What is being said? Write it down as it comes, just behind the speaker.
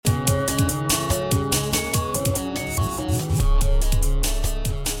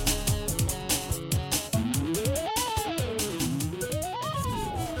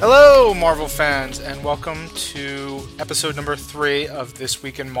Hello, Marvel fans, and welcome to episode number 3 of This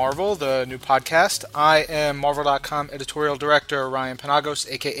Week in Marvel, the new podcast. I am Marvel.com editorial director Ryan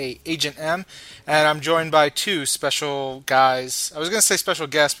Penagos, aka Agent M, and I'm joined by two special guys. I was going to say special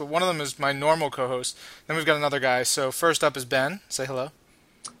guests, but one of them is my normal co-host. Then we've got another guy. So first up is Ben. Say hello.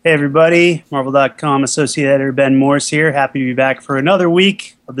 Hey everybody, Marvel.com associate editor Ben Morse here. Happy to be back for another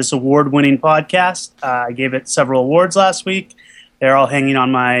week of this award-winning podcast. I gave it several awards last week. They're all hanging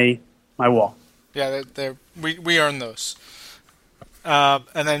on my wall. Yeah, we earned those.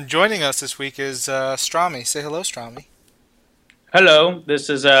 And then joining us this week is Stromy. Say hello, Stromy. Hello,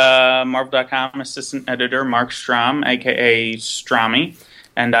 this is Marvel.com assistant editor Marc Strom, aka Stromy,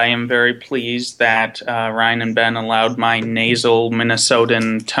 and I am very pleased that Ryan and Ben allowed my nasal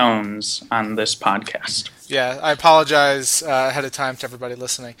Minnesotan tones on this podcast. Yeah, I apologize ahead of time to everybody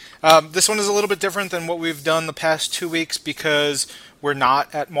listening. This one is a little bit different than what we've done the past 2 weeks because we're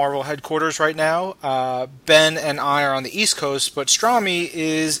not at Marvel headquarters right now. Ben and I are on the East Coast, but Stromy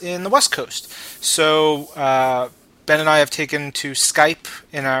is in the West Coast. So Ben and I have taken to Skype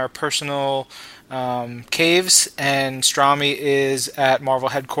in our personal caves, and Stromy is at Marvel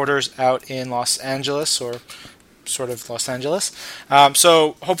headquarters out in Los Angeles, or sort of Los Angeles.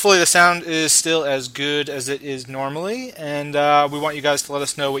 So hopefully the sound is still as good as it is normally, and we want you guys to let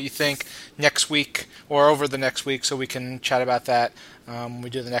us know what you think next week or over the next week so we can chat about that when we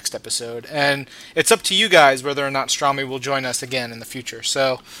do the next episode. And it's up to you guys whether or not Stromy will join us again in the future,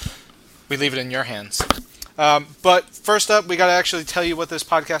 so we leave it in your hands. But first up, we got to actually tell you what this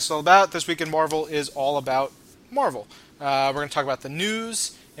podcast is all about. This Week in Marvel is all about Marvel. We're going to talk about the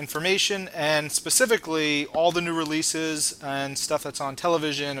news, information, and specifically all the new releases and stuff that's on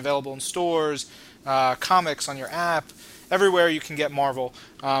television, available in stores, comics on your app, everywhere you can get Marvel.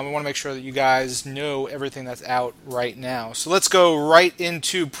 We want to make sure that you guys know everything that's out right now. So let's go right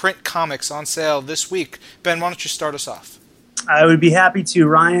into print comics on sale this week. Ben, why don't you start us off? I would be happy to,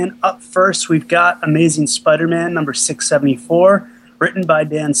 Ryan. Up first, we've got Amazing Spider-Man number 674, written by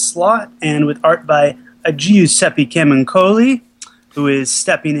Dan Slott and with art by Giuseppe Camuncoli, who is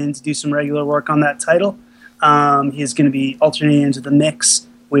stepping in to do some regular work on that title. He is going to be alternating into the mix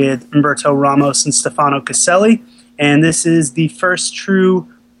with Umberto Ramos and Stefano Caselli. And this is the first true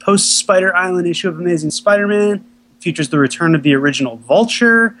post-Spider Island issue of Amazing Spider-Man. It features the return of the original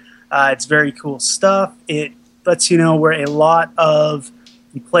Vulture. It's very cool stuff. It lets you know where a lot of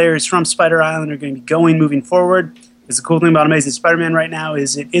the players from Spider Island are going to be going moving forward. Because the cool thing about Amazing Spider-Man right now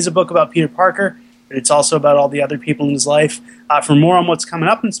is it is a book about Peter Parker, but it's also about all the other people in his life. For more on what's coming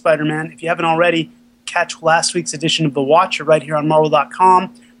up in Spider-Man, if you haven't already, catch last week's edition of The Watcher right here on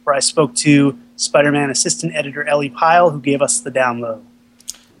Marvel.com, where I spoke to Spider-Man assistant editor Ellie Pyle, who gave us the download.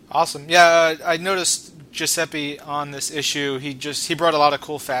 Awesome. Yeah, I noticed Giuseppe on this issue. He brought a lot of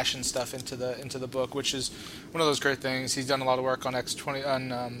cool fashion stuff into the book, which is one of those great things. He's done a lot of work on X20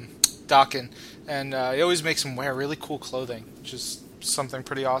 on Daken, and he always makes him wear really cool clothing, which is something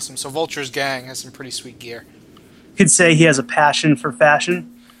pretty awesome. So Vulture's gang has some pretty sweet gear. Could say he has a passion for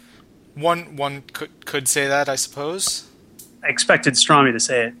fashion. One could say that, I suppose. I expected Stromy to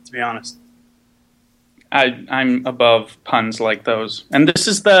say it, to be honest. I'm above puns like those. And this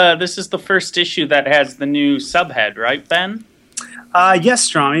is the first issue that has the new subhead, right, Ben? Yes,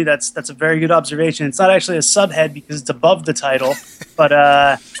 Stromy, that's a very good observation. It's not actually a subhead because it's above the title, but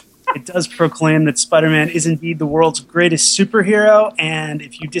it does proclaim that Spider-Man is indeed the world's greatest superhero, and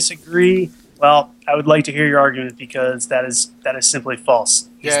if you disagree, well, I would like to hear your argument because that is simply false.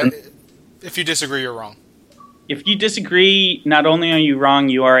 Yeah, if you disagree, you're wrong. If you disagree, not only are you wrong,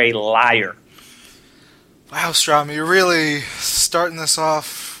 you are a liar. Wow, Strom, you're really starting this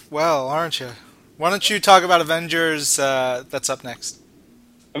off well, aren't you? Why don't you talk about Avengers? That's up next.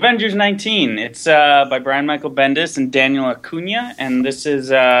 Avengers 19. It's by Brian Michael Bendis and Daniel Acuna, and this is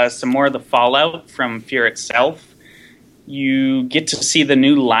some more of the fallout from Fear itself. You get to see the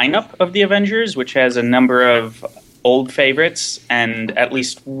new lineup of the Avengers, which has a number of old favorites and at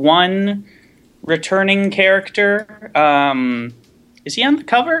least one returning character. Is he on the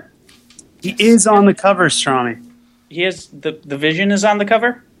cover? He is on the cover, Stromy. He is the Vision is on the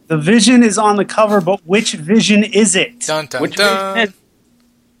cover? The Vision is on the cover, but which Vision is it? Dun, dun, Which dun. Vision is?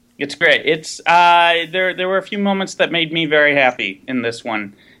 It's great. It's there were a few moments that made me very happy in this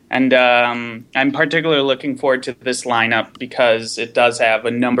one. And I'm particularly looking forward to this lineup because it does have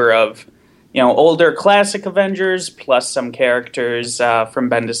a number of, older classic Avengers plus some characters from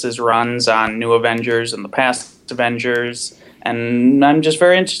Bendis's runs on New Avengers and the past Avengers. And I'm just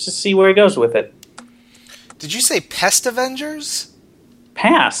very interested to see where he goes with it. Did you say Pest Avengers?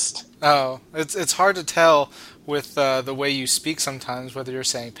 Past. Oh, it's hard to tell with the way you speak sometimes, whether you're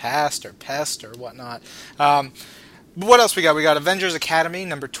saying past or pest or whatnot. But what else we got? We got Avengers Academy,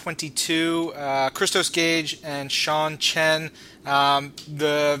 number 22, Christos Gage and Sean Chen.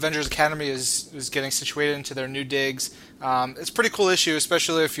 The Avengers Academy is getting situated into their new digs. It's a pretty cool issue,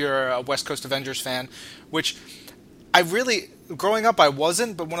 especially if you're a West Coast Avengers fan, which growing up I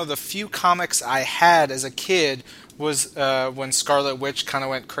wasn't, but one of the few comics I had as a kid was when Scarlet Witch kind of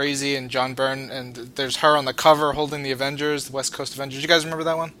went crazy and John Byrne, and there's her on the cover holding the Avengers, the West Coast Avengers. You guys remember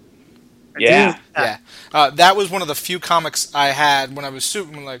that one? Yeah. That was one of the few comics I had when I was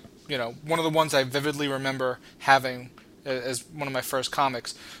one of the ones I vividly remember having as one of my first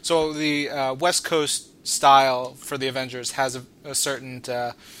comics. So the West Coast style for the Avengers has a certain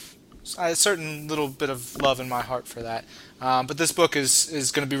little bit of love in my heart for that. But this book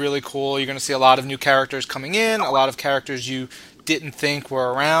is going to be really cool. You're going to see a lot of new characters coming in, a lot of characters you didn't think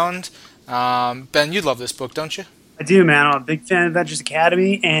were around. Ben, you love this book, don't you? I do, man. I'm a big fan of Avengers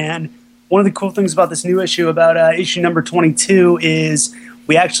Academy, and one of the cool things about this new issue, about issue number 22, is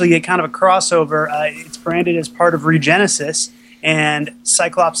we actually get kind of a crossover. It's branded as part of Regenesis, and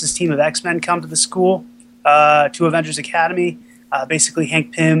Cyclops' team of X-Men come to the school, to Avengers Academy. Basically,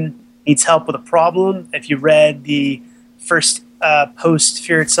 Hank Pym needs help with a problem. If you read the first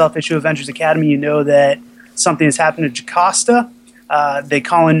post-Fear Itself issue of Avengers Academy, you know that something has happened to Jocasta. They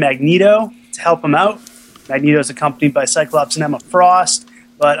call in Magneto to help him out. Magneto is accompanied by Cyclops and Emma Frost.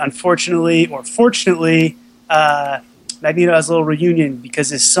 But unfortunately, or fortunately, Magneto has a little reunion because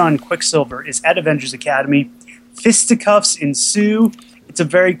his son, Quicksilver, is at Avengers Academy. Fisticuffs ensue. It's a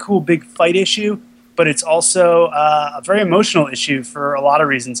very cool big fight issue, but it's also a very emotional issue for a lot of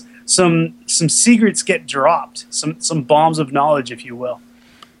reasons. Some secrets get dropped, some bombs of knowledge, if you will.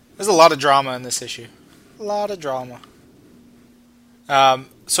 There's a lot of drama in this issue. A lot of drama.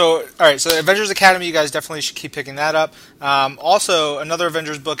 So Avengers Academy, you guys definitely should keep picking that up. Also, another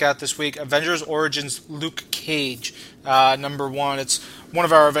Avengers book out this week, Avengers Origins Luke Cage, number 1. It's one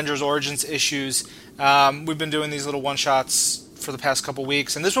of our Avengers Origins issues. We've been doing these little one-shots for the past couple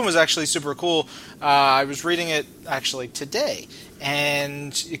weeks, and this one was actually super cool. I was reading it actually today,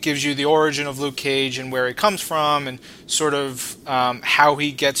 and it gives you the origin of Luke Cage and where he comes from and sort of how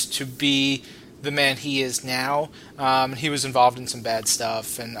he gets to be the man he is now. He was involved in some bad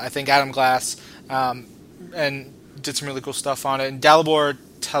stuff, and I think Adam Glass and did some really cool stuff on it. And Dalibor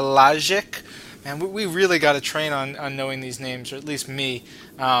Talajic, man, we really got to train on knowing these names, or at least me.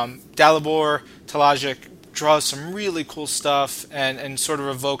 Dalibor Talajic draws some really cool stuff and sort of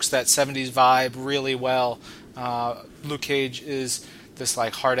evokes that 70s vibe really well. Luke Cage is this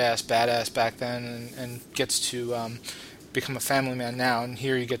like hard-ass badass back then and gets to become a family man now, and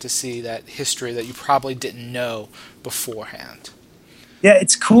here you get to see that history that you probably didn't know beforehand. Yeah,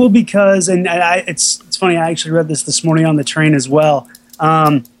 it's cool because, and it's funny, I actually read this morning on the train as well.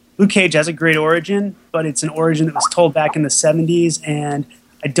 Luke Cage has a great origin, but it's an origin that was told back in the 70s, and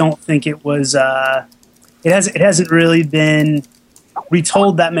I don't think it was, it hasn't really been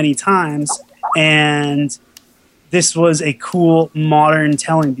retold that many times, and this was a cool modern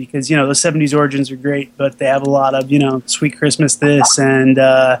telling because, the 70s origins are great, but they have a lot of, Sweet Christmas this and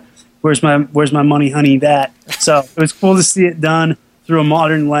where's my money, honey, that. So it was cool to see it done through a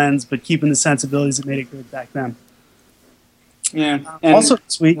modern lens, but keeping the sensibilities that made it good back then. Yeah. Also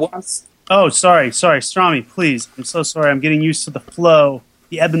sweet. Oh, sorry, Stromy, please. I'm so sorry. I'm getting used to the flow,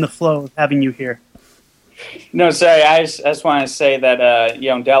 the ebb and the flow of having you here. No, sorry. I just want to say that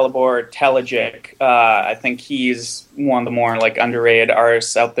Dalibor Talajic, I think he's one of the more underrated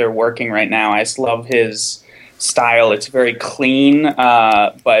artists out there working right now. I just love his style. It's very clean,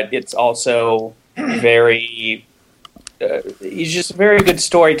 but it's also very. He's just a very good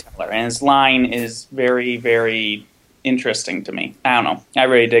storyteller, and his line is very, very interesting to me. I don't know. I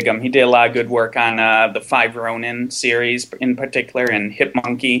really dig him. He did a lot of good work on the Five Ronin series, in particular, and Hit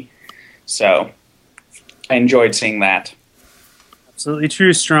Monkey. So. I enjoyed seeing that. Absolutely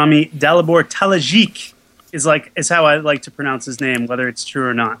true, Stromy. Dalibor Talajic is how I like to pronounce his name, whether it's true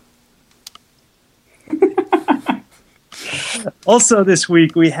or not. Also this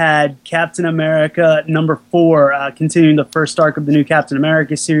week we had Captain America number 4, continuing the first arc of the new Captain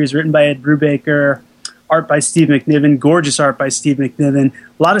America series, written by Ed Brubaker, art by Steve McNiven, gorgeous art by Steve McNiven.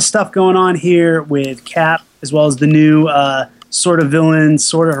 A lot of stuff going on here with Cap, as well as the new sort of villain,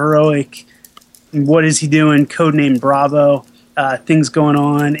 sort of heroic. What is he doing? Codename Bravo. Things going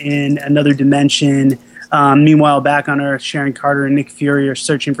on in another dimension. Meanwhile, back on Earth, Sharon Carter and Nick Fury are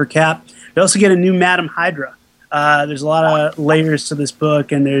searching for Cap. We also get a new Madam Hydra. There's a lot of layers to this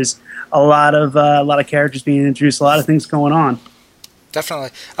book, and there's a lot of characters being introduced. A lot of things going on. Definitely.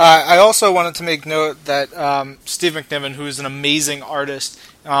 I also wanted to make note that Steve McNiven, who is an amazing artist,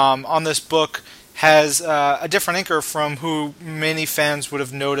 on this book has a different inker from who many fans would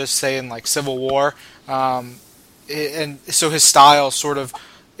have noticed, say, in like Civil War. And so his style sort of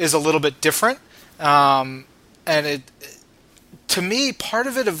is a little bit different. And it, to me, part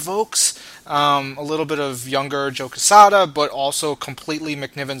of it evokes a little bit of younger Joe Quesada, but also completely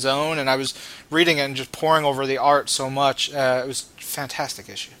McNiven's own. And I was reading it and just poring over the art so much. It was a fantastic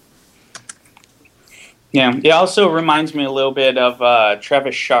issue. Yeah, it also reminds me a little bit of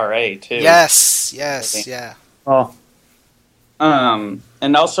Travis Charest, too. Yes, yeah. Oh.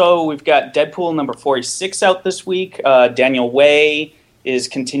 And also, we've got Deadpool number 46 out this week. Daniel Way is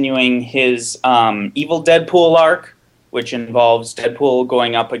continuing his Evil Deadpool arc, which involves Deadpool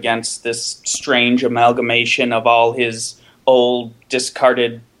going up against this strange amalgamation of all his old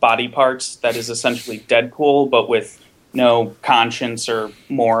discarded body parts that is essentially Deadpool, but with no conscience or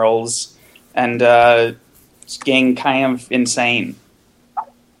morals. And it's getting kind of insane.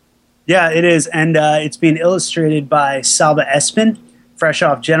 Yeah, it is. And it's being illustrated by Salva Espin, fresh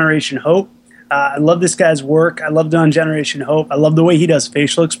off Generation Hope. I love this guy's work. I love doing Generation Hope. I love the way he does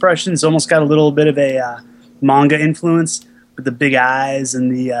facial expressions. Almost got a little bit of a manga influence with the big eyes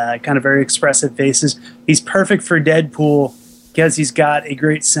and the kind of very expressive faces. He's perfect for Deadpool because he's got a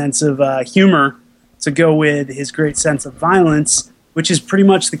great sense of humor to go with his great sense of violence, which is pretty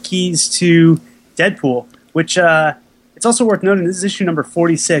much the keys to Deadpool, which it's also worth noting this is issue number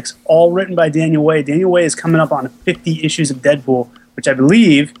 46, all written by Daniel Way. Daniel Way is coming up on 50 issues of Deadpool, which I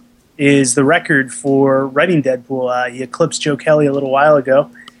believe is the record for writing Deadpool. He eclipsed Joe Kelly a little while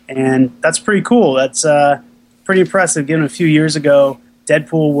ago, and that's pretty cool. That's pretty impressive, given a few years ago,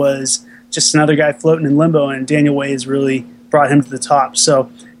 Deadpool was just another guy floating in limbo, and Daniel Way has really brought him to the top.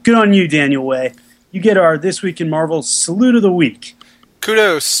 So good on you, Daniel Way. You get our This Week in Marvel Salute of the Week.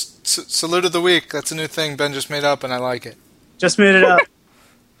 Kudos. Salute of the Week. That's a new thing Ben just made up, and I like it. Just made it up.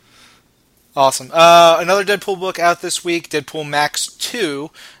 Awesome. Another Deadpool book out this week, Deadpool Max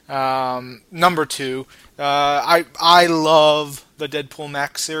 2, number 2. I love the Deadpool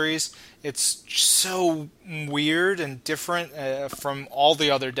Max series. It's so weird and different from all the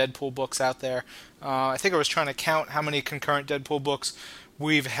other Deadpool books out there. I think I was trying to count how many concurrent Deadpool books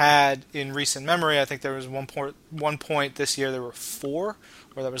we've had in recent memory. I think there was one point this year there were 4,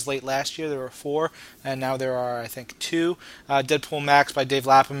 or that was late last year there were 4, and now there are, I think, 2. Deadpool Max by Dave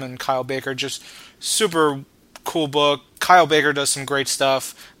Lapham and Kyle Baker, just super cool book. Kyle Baker does some great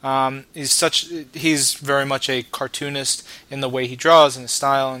stuff. He's very much a cartoonist in the way he draws and his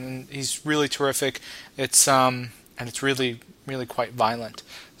style, and he's really terrific. It's and it's really, really quite violent.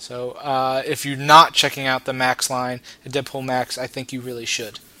 So if you're not checking out the Max line, the Deadpool Max, I think you really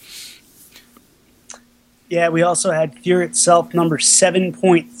should. Yeah, we also had Fear Itself number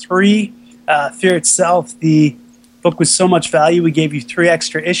 7.3. Fear Itself, the book was so much value, we gave you 3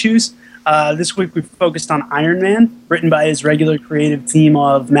 extra issues. This week we focused on Iron Man, written by his regular creative team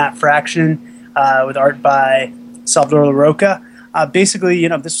of Matt Fraction, with art by Salvador LaRocca. Basically,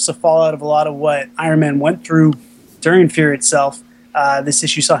 this was a fallout of a lot of what Iron Man went through during Fear Itself. This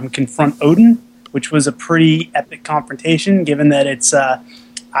issue saw him confront Odin, which was a pretty epic confrontation, given that it's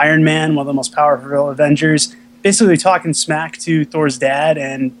Iron Man, one of the most powerful Avengers, basically talking smack to Thor's dad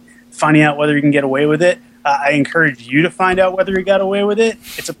and finding out whether he can get away with it. I encourage you to find out whether he got away with it.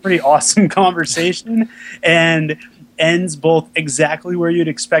 It's a pretty awesome conversation and ends both exactly where you'd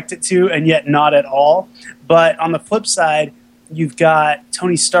expect it to and yet not at all. But on the flip side, you've got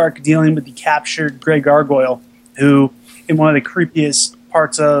Tony Stark dealing with the captured Grey Gargoyle, who, in one of the creepiest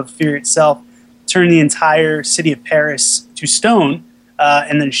parts of Fear Itself, turned the entire city of Paris to stone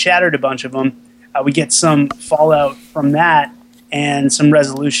and then shattered a bunch of them. We get some fallout from that and some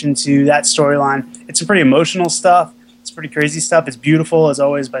resolution to that storyline. It's some pretty emotional stuff. It's pretty crazy stuff. It's beautiful, as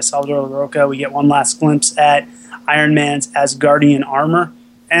always, by Salvador LaRocca. We get one last glimpse at Iron Man's Asgardian armor.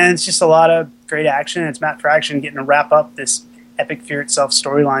 And it's just a lot of great action. It's Matt Fraction getting to wrap up this epic Fear Itself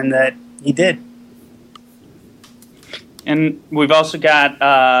storyline that he did. And we've also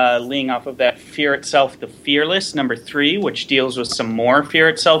got, leading off of that, Fear Itself, The Fearless, number 3, which deals with some more Fear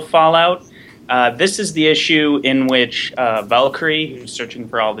Itself fallout. This is the issue in which Valkyrie, who's searching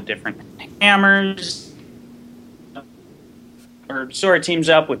for all the different hammers, sort of teams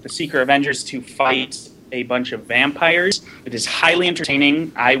up with the Secret Avengers to fight a bunch of vampires. It is highly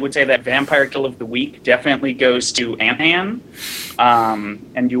entertaining. I would say that Vampire Kill of the Week definitely goes to Ant-Man.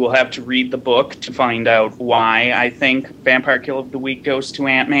 And you will have to read the book to find out why I think Vampire Kill of the Week goes to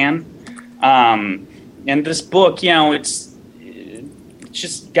Ant-Man. And this book, it's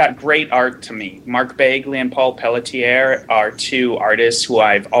just got great art to me. Mark Bagley and Paul Pelletier are two artists who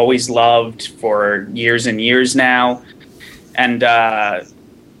I've always loved for years and years now. And Arthur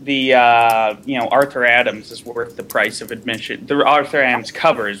Adams is worth the price of admission. The Arthur Adams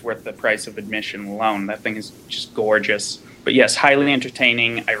cover is worth the price of admission alone. That thing is just gorgeous. But yes, highly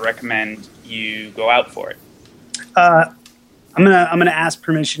entertaining. I recommend you go out for it. I'm gonna ask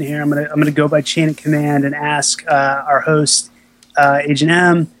permission here. I'm gonna go by chain of command and ask our host, Agent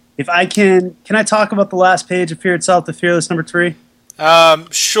M, if I can I talk about the last page of Fear Itself, the Fearless number 3?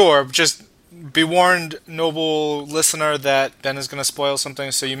 Sure. Just be warned, noble listener, that Ben is going to spoil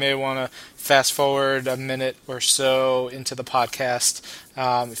something, so you may want to fast forward a minute or so into the podcast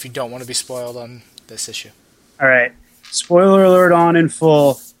if you don't want to be spoiled on this issue. All right. Spoiler alert on in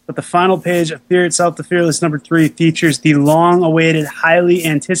full. But the final page of Fear Itself, the Fearless number 3 features the long-awaited, highly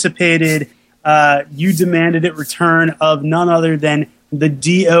anticipated, you demanded it return of none other than the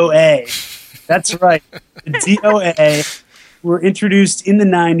DOA. That's right. The DOA were introduced in the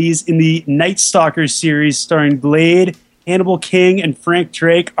 90s in the Night Stalkers series starring Blade, Hannibal King, and Frank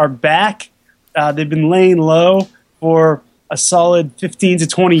Drake are back. They've been laying low for a solid 15 to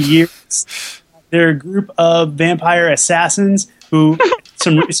 20 years. They're a group of vampire assassins who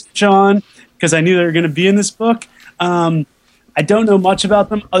some research on because I knew they were going to be in this book. I don't know much about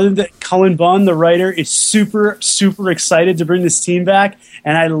them other than Cullen Bunn, the writer, is super, super excited to bring this team back.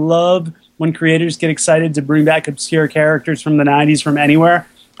 And I love when creators get excited to bring back obscure characters from the 90s from anywhere.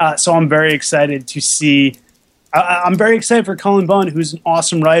 So I'm very excited to see. I'm very excited for Cullen Bunn, who's an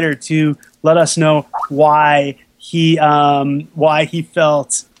awesome writer, to let us know why he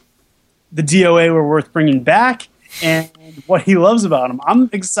felt the DOA were worth bringing back and what he loves about them. I'm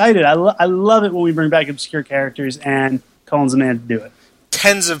excited. I love it when we bring back obscure characters, and Cullen's the man to do it.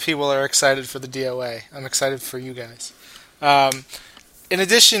 Tens of people are excited for the DOA. I'm excited for you guys. In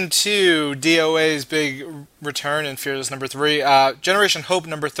addition to DOA's big return in Fearless number 3, Generation Hope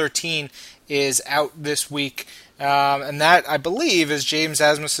number 13 is out this week. And that, I believe, is James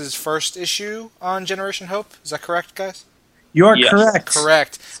Asmus's first issue on Generation Hope. Is that correct, guys? You are correct.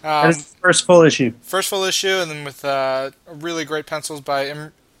 Correct. That is the first full issue. First full issue, and then with really great pencils by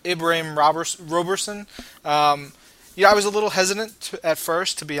Ibrahim Roberson. I was a little hesitant at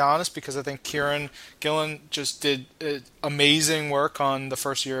first, to be honest, because I think Kieran Gillen just did amazing work on the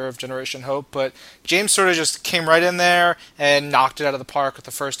first year of Generation Hope, but James sort of just came right in there and knocked it out of the park with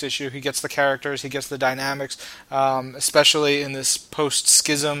the first issue. He gets the characters, he gets the dynamics, especially in this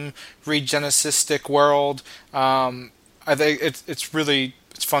post-schism, regenesistic world. I think it's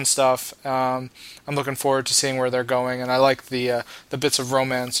fun stuff. I'm looking forward to seeing where they're going, and I like the bits of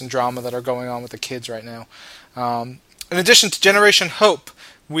romance and drama that are going on with the kids right now. In addition to Generation Hope,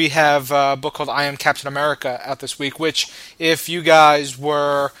 we have a book called I Am Captain America out this week, which if you guys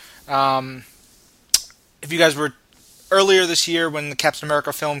were earlier this year when the Captain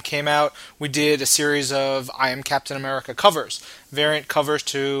America film came out, we did a series of I Am Captain America covers, variant covers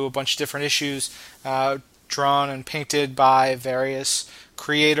to a bunch of different issues, drawn and painted by various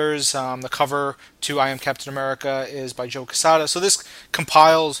creators. The cover to I Am Captain America is by Joe Quesada. So this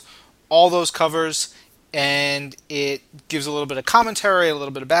compiles all those covers, and it gives a little bit of commentary, a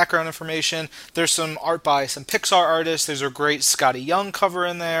little bit of background information. There's some art by some Pixar artists. There's a great Scotty Young cover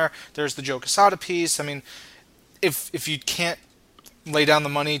in there. There's the Joe Quesada piece. I mean, if you can't lay down the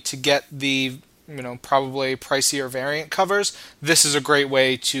money to get the probably pricier variant covers, this is a great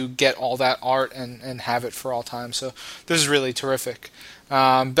way to get all that art and have it for all time. So this is really terrific.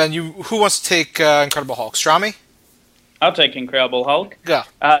 Ben, who wants to take Incredible Hulk? Strami? I'll take Incredible Hulk. Go.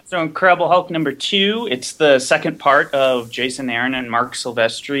 So Incredible Hulk number 2, it's the second part of Jason Aaron and Mark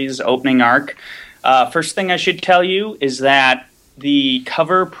Silvestri's opening arc. First thing I should tell you is that the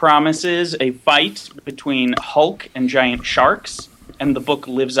cover promises a fight between Hulk and giant sharks, and the book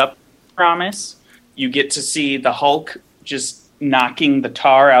lives up to the promise. You get to see the Hulk just knocking the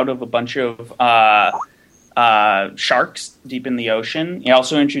tar out of a bunch of sharks deep in the ocean. He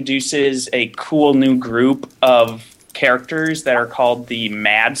also introduces a cool new group of characters that are called the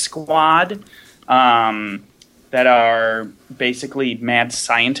Mad Squad, that are basically mad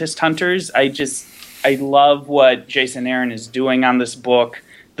scientist hunters. I love what Jason Aaron is doing on this book,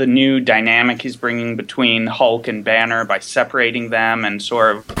 the new dynamic he's bringing between Hulk and Banner by separating them and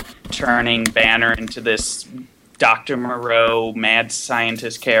sort of turning Banner into this Dr. Moreau mad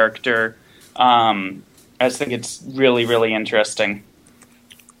scientist character. I just think it's really, really interesting.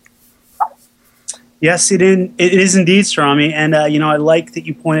 Yes, it is indeed, Strami, and I like that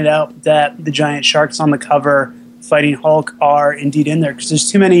you pointed out that the giant sharks on the cover fighting Hulk are indeed in there, because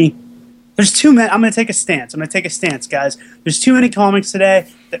there's too many There's too many. I'm going to take a stance, guys. There's too many comics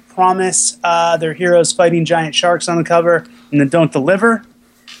today that promise their heroes fighting giant sharks on the cover and then don't deliver.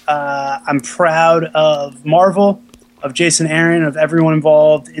 I'm proud of Marvel, of Jason Aaron, of everyone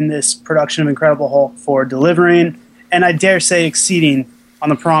involved in this production of Incredible Hulk for delivering, and I dare say exceeding on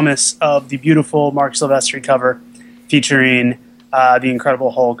the promise of the beautiful Mark Silvestri cover featuring the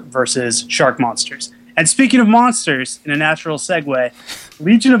Incredible Hulk versus shark monsters. And speaking of monsters, in a natural segue,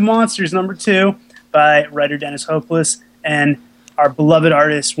 Legion of Monsters #2 by writer Dennis Hopeless and our beloved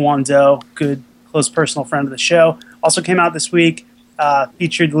artist Juan Doe, good close personal friend of the show, also came out this week.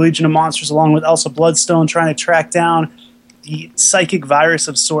 Featured the Legion of Monsters along with Elsa Bloodstone trying to track down the psychic virus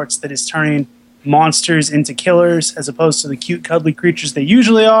of sorts that is turning monsters into killers as opposed to the cute, cuddly creatures they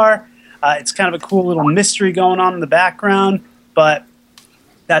usually are. It's kind of a cool little mystery going on in the background, but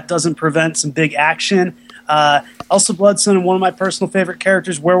that doesn't prevent some big action. Elsa Bloodstone and one of my personal favorite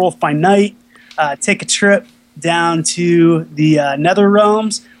characters, Werewolf by Night, take a trip down to the Nether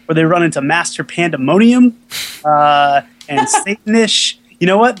Realms where they run into Master Pandemonium and Satanish. You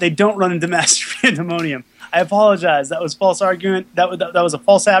know what? They don't run into Master Pandemonium. I apologize. That was false argument. That was a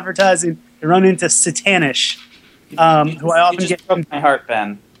false advertising. They run into Satanish, who I often get. Broke my heart,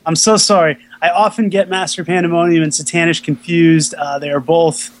 Ben. I'm so sorry. I often get Master Pandemonium and Satanish confused. They are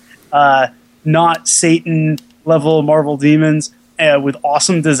both not Satan-level Marvel demons with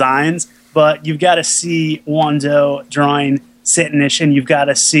awesome designs, but you've got to see Wando drawing Satanish, and you've got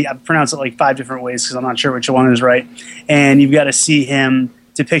to see, I pronounce it like 5 different ways because I'm not sure which one is right, and you've got to see him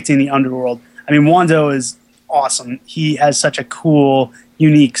depicting the underworld. I mean, Wando is awesome. He has such a cool,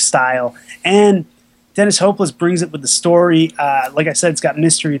 unique style, and Dennis Hopeless brings it with the story. Like I said, it's got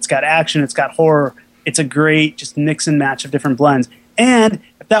mystery, it's got action, it's got horror. It's a great just mix and match of different blends. And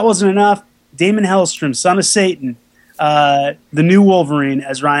if that wasn't enough, Damon Hellstrom, son of Satan, the new Wolverine,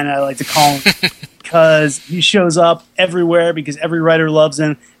 as Ryan and I like to call him, because he shows up everywhere because every writer loves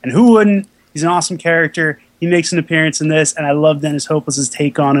him. And who wouldn't? He's an awesome character. He makes an appearance in this, and I love Dennis Hopeless's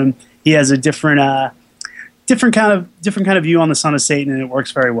take on him. He has a different kind of view on the son of Satan, and it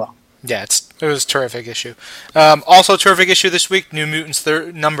works very well. Yeah, it was a terrific issue. Also, terrific issue this week, New Mutants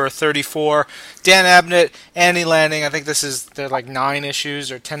number 34. Dan Abnett, Annie Lanning. I think they're like 9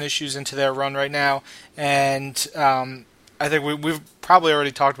 issues or 10 issues into their run right now, and I think we've probably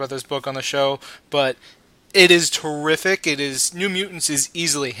already talked about this book on the show, but it is terrific. New Mutants is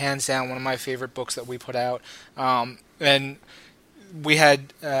easily, hands down, one of my favorite books that we put out, and we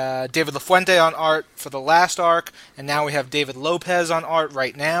had David LaFuente on art for the last arc, and now we have David Lopez on art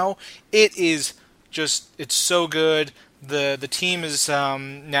right now. It's so good. The team is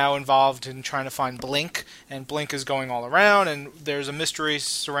now involved in trying to find Blink, and Blink is going all around, and there's a mystery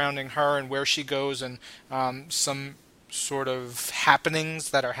surrounding her and where she goes, and some sort of happenings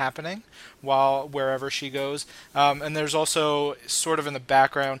that are happening wherever she goes. And there's also, sort of in the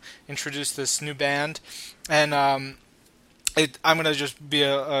background, introduced this new band, and I'm gonna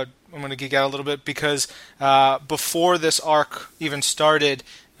geek out a little bit because before this arc even started,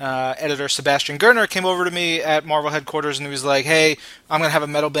 editor Sebastian Gerner came over to me at Marvel headquarters and he was like, "Hey, I'm gonna have a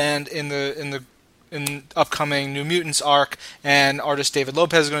metal band in the upcoming New Mutants arc, and artist David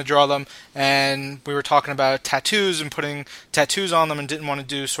Lopez is going to draw them." And we were talking about tattoos and putting tattoos on them, and didn't want to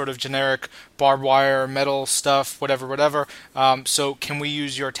do sort of generic barbed wire metal stuff, whatever. So can we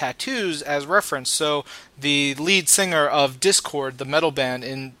use your tattoos as reference? So the lead singer of Discord, the metal band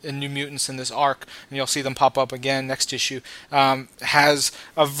in New Mutants in this arc, and you'll see them pop up again next issue, has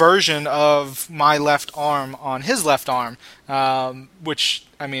a version of my left arm on his left arm, which,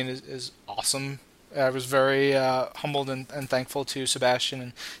 I mean, is awesome. I was very humbled and thankful to Sebastian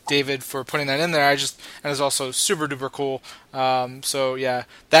and David for putting that in there. And it's also super duper cool. So yeah,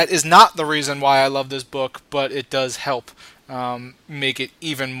 that is not the reason why I love this book, but it does help make it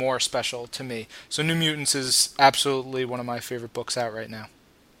even more special to me. So New Mutants is absolutely one of my favorite books out right now.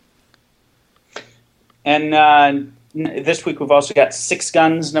 And this week we've also got Six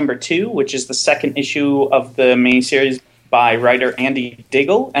Guns #2, which is the second issue of the miniseries by writer Andy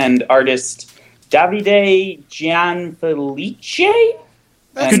Diggle and artist Davide Gianfelice.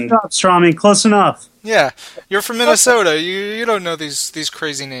 Good job, Stromy. Close enough. Yeah, you're from Minnesota. You don't know these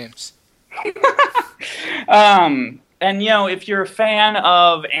crazy names. And if you're a fan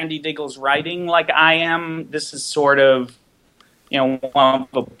of Andy Diggle's writing, like I am, this is sort of one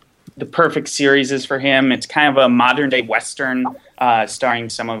of the perfect series is for him. It's kind of a modern day Western, starring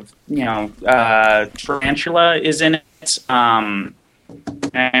some of Tarantula is in it.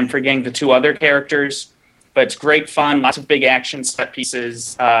 I'm forgetting the 2 other characters, but it's great fun. Lots of big action set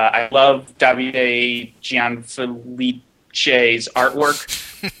pieces. I love Davide Gianfelice's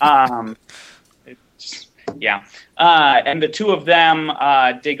artwork. Um, yeah. And the two of them,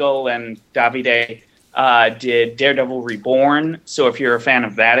 Diggle and Davide, did Daredevil Reborn. So if you're a fan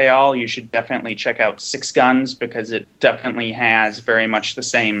of that at all, you should definitely check out Six Guns, because it definitely has very much the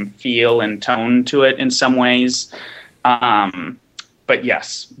same feel and tone to it in some ways. But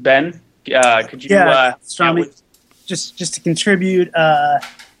yes, Ben, could you... just to contribute,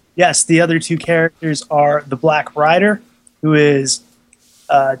 yes, the other two characters are the Black Rider, who is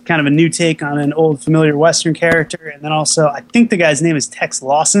kind of a new take on an old familiar Western character, and then also I think the guy's name is Tex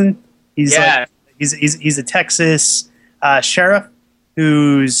Lawson. He's a Texas sheriff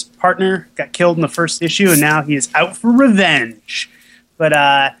whose partner got killed in the first issue, and now he is out for revenge. But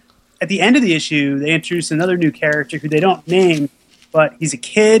at the end of the issue, they introduce another new character who they don't name, but he's a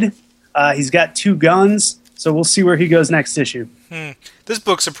kid. He's got two guns, so we'll see where he goes next issue. This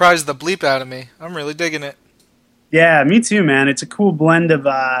book surprised the bleep out of me. I'm really digging it. Yeah, me too, man. It's a cool blend of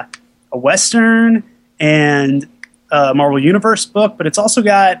a Western and a Marvel Universe book, but it's also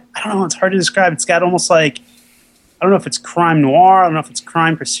got, I don't know, it's hard to describe. It's got almost like, I don't know if it's crime noir, I don't know if it's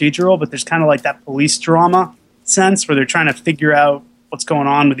crime procedural, but there's kind of like that police drama sense where they're trying to figure out what's going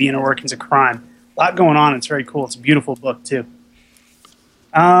on with the inner workings of crime. A lot going on. It's very cool. It's a beautiful book, too.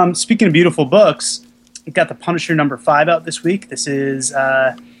 Speaking of beautiful books, we've got The Punisher #5 out this week. This is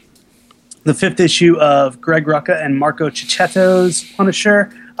the 5th issue of Greg Rucka and Marco Cicchetto's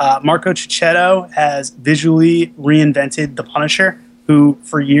Punisher. Marco Cicchetto has visually reinvented the Punisher, who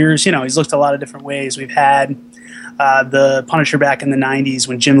for years, he's looked a lot of different ways. We've had the Punisher back in the 90s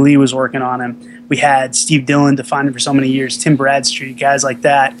when Jim Lee was working on him. We had Steve Dillon define him for so many years, Tim Bradstreet, guys like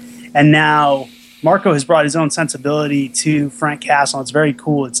that. And now Marco has brought his own sensibility to Frank Castle. It's very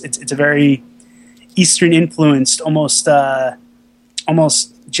cool. It's a very Eastern influenced, almost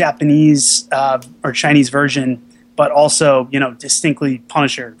Japanese or Chinese version, but also, distinctly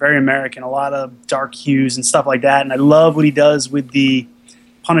Punisher, very American, a lot of dark hues and stuff like that. And I love what he does with the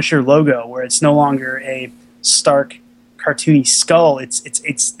Punisher logo, where it's no longer a stark, cartoony skull. It's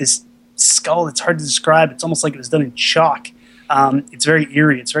this skull that's hard to describe. It's almost like it was done in chalk. It's very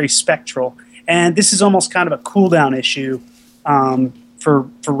eerie. It's very spectral. And this is almost kind of a cool-down issue for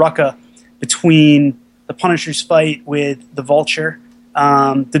Rucka between the Punisher's fight with the Vulture,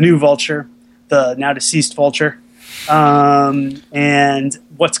 the new Vulture, the now deceased Vulture, and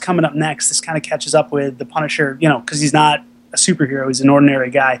what's coming up next. This kind of catches up with the Punisher, because he's not a superhero. He's an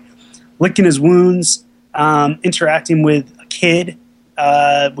ordinary guy, licking his wounds, interacting with a kid,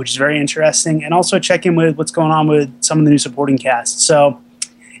 which is very interesting, and also checking with what's going on with some of the new supporting cast. So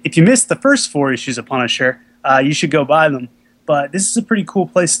if you missed the first 4 issues of Punisher, you should go buy them. But this is a pretty cool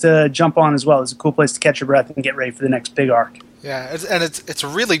place to jump on as well. It's a cool place to catch your breath and get ready for the next big arc. Yeah, it's a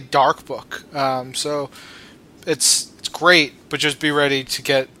really dark book. So it's great, but just be ready to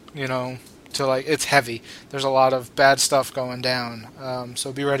get, it's heavy. There's a lot of bad stuff going down.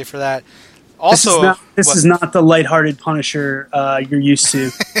 So be ready for that. Also, this is not the lighthearted Punisher you're used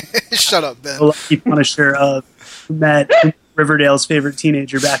to. Shut up, Ben. The lucky Punisher who met Riverdale's favorite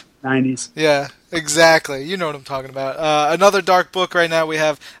teenager back in the 90s. Yeah, exactly. You know what I'm talking about. Another dark book right now, we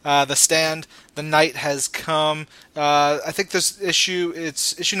have The Stand. The Night Has Come. I think this issue,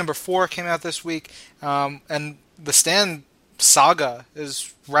 it's issue #4, came out this week. And The Stand saga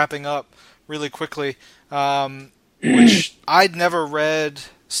is wrapping up really quickly, which I'd never read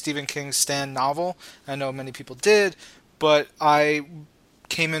Stephen King's Stand novel. I know many people did, but I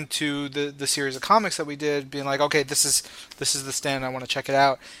came into the series of comics that we did being like, okay, this is The Stand, I want to check it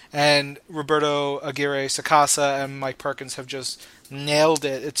out. And Roberto Aguirre Sacasa and Mike Perkins have just nailed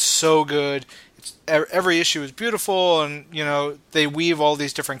it. It's so good. Every issue is beautiful, and they weave all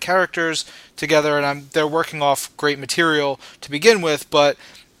these different characters together, and they're working off great material to begin with, but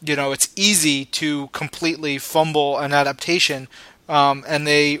it's easy to completely fumble an adaptation, and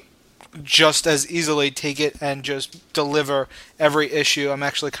they just as easily take it and just deliver every issue. I'm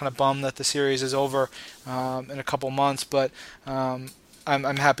actually kind of bummed that the series is over in a couple months, but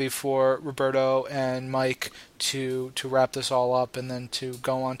I'm happy for Roberto and Mike to wrap this all up and then to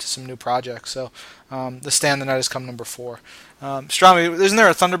go on to some new projects. So The Stand, The Night Has Come #4. Strami, isn't there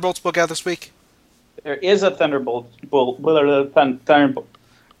a Thunderbolts book out this week? There is a Thunderbolt.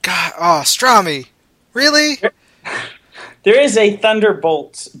 God, Strami, really? There is a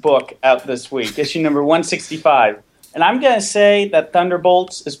Thunderbolts book out this week, issue number 165. And I'm going to say that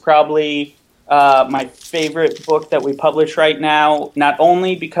Thunderbolts is probably my favorite book that we publish right now, not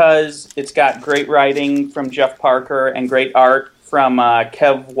only because it's got great writing from Jeff Parker and great art from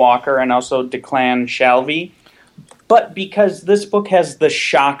Kev Walker and also Declan Shalvey, but because this book has the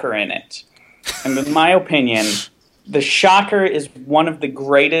Shocker in it. And in my opinion, The Shocker is one of the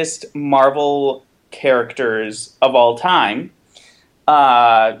greatest Marvel characters of all time.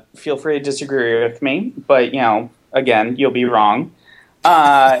 Feel free to disagree with me, but, again, you'll be wrong.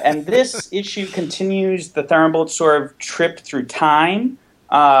 And this issue continues the Thunderbolts sort of trip through time.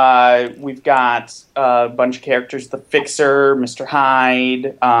 We've got a bunch of characters, the Fixer, Mr.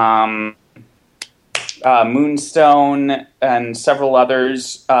 Hyde, Moonstone, and several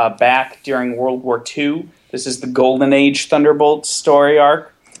others back during World War II. This is the Golden Age Thunderbolts story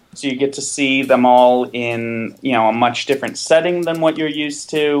arc. So you get to see them all in, a much different setting than what you're used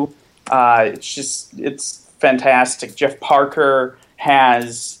to. It's fantastic. Jeff Parker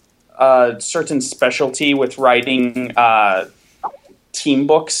has a certain specialty with writing team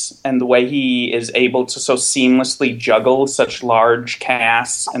books, and the way he is able to so seamlessly juggle such large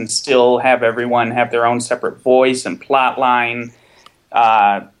casts and still have everyone have their own separate voice and plot line.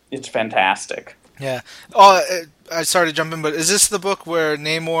 It's fantastic. Yeah. I started jumping, but is this the book where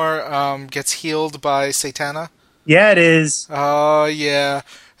Namor gets healed by Satana? Yeah, it is. Oh, yeah.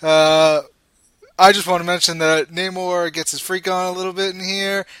 I just want to mention that Namor gets his freak on a little bit in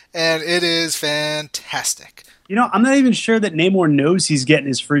here, and it is fantastic. I'm not even sure that Namor knows he's getting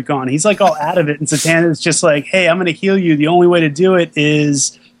his freak on. He's like all out of it, and Satana's just like, hey, I'm going to heal you. The only way to do it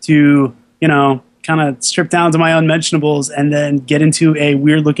is to, kind of strip down to my unmentionables and then get into a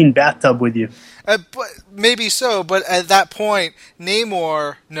weird-looking bathtub with you. But maybe so, but at that point,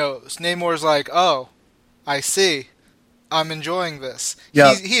 Namor knows. Namor's like, oh, I see. I'm enjoying this.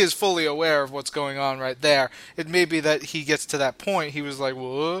 Yep. He is fully aware of what's going on right there. It may be that he gets to that point, he was like,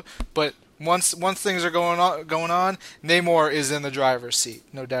 whoa, but once things are going on, Namor is in the driver's seat,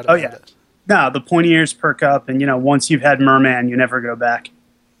 no doubt about it. No, the pointy ears perk up, and once you've had Merman, you never go back.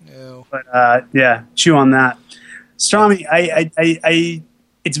 No. But chew on that. Stromy, I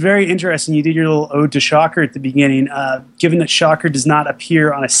it's very interesting. You did your little ode to Shocker at the beginning. Given that Shocker does not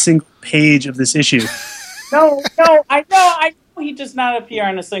appear on a single page of this issue. No, I know he does not appear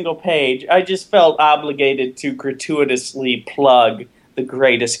on a single page. I just felt obligated to gratuitously plug the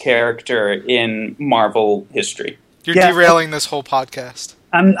greatest character in Marvel history. You're derailing this whole podcast.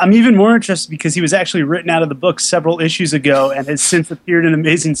 I'm even more interested because he was actually written out of the book several issues ago and has since appeared in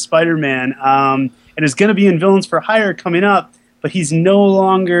Amazing Spider-Man and is going to be in Villains for Hire coming up, but he's no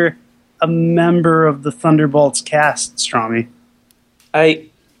longer a member of the Thunderbolts cast, Stromy.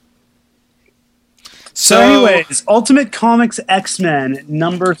 So anyways, Ultimate Comics X-Men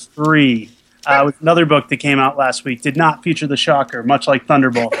 #3 was another book that came out last week. Did not feature the Shocker, much like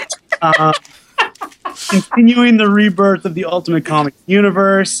Thunderbolt. Continuing the rebirth of the Ultimate Comics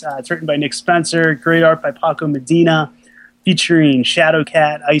universe. It's written by Nick Spencer, great art by Paco Medina, featuring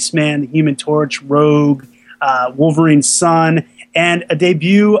Shadowcat, Iceman, the Human Torch, Rogue, Wolverine's son, and a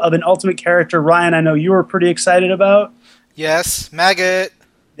debut of an Ultimate character, Ryan, I know you were pretty excited about. Yes, Maggot.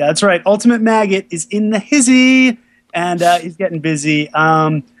 That's right. Ultimate Maggot is in the hizzy, and he's getting busy.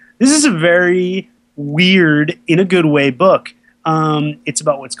 This is a very weird, in a good way, book. It's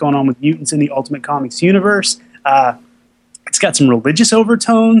about what's going on with mutants in the Ultimate Comics universe. It's got some religious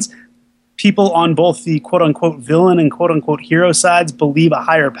overtones. People on both the quote-unquote villain and quote-unquote hero sides believe a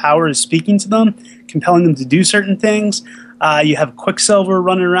higher power is speaking to them, compelling them to do certain things. You have Quicksilver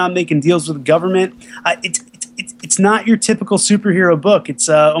running around making deals with the government. It's not your typical superhero book. It's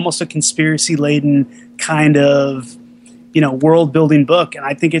almost a conspiracy-laden kind of world-building book, and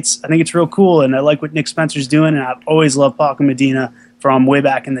I think it's real cool, and I like what Nick Spencer's doing, and I've always loved Paco Medina from way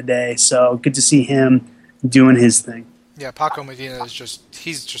back in the day, so good to see him doing his thing. Yeah, Paco Medina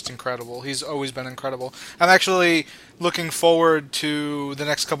he's just incredible. He's always been incredible. I'm actually looking forward to the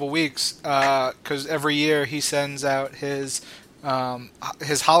next couple weeks, because every year he sends out his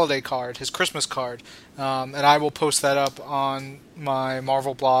holiday card, his Christmas card, and I will post that up on my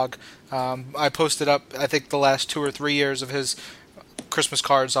Marvel blog. I posted up, I think, the last 2 or 3 years of his Christmas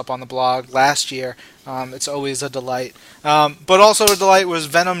cards up on the blog last year. It's always a delight. But also a delight was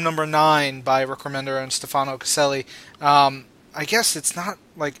Venom #9 by Rick Remender and Stefano Caselli. I guess it's not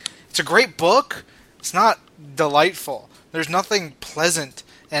it's a great book. It's not delightful. There's nothing pleasant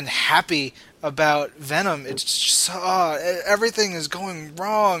and happy about Venom. It's just everything is going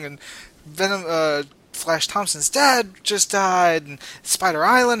wrong, and Venom, Flash Thompson's dad just died, and Spider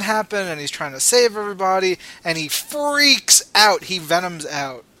Island happened, and he's trying to save everybody, and he freaks out. He venoms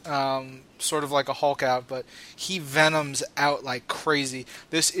out, sort of like a Hulk out, but he venoms out like crazy.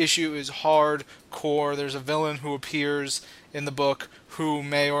 This issue is hardcore. There's a villain who appears in the book who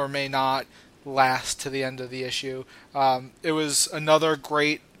may or may not last to the end of the issue. It was another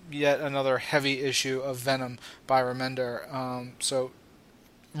great, yet another heavy issue of Venom by Remender. So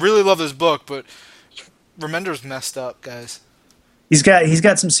really love this book, but Remender's messed up, guys. He's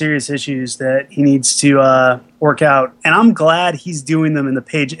got some serious issues that he needs to work out, and I'm glad he's doing them in the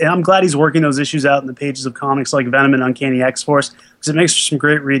page. And I'm glad he's working those issues out in the pages of comics like Venom and Uncanny X-Force, because it makes for some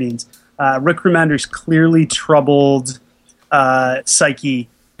great readings. Rick Remender's clearly troubled psyche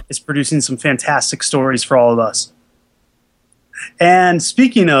is producing some fantastic stories for all of us. And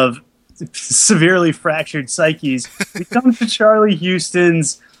speaking of severely fractured psyches, we come to Charlie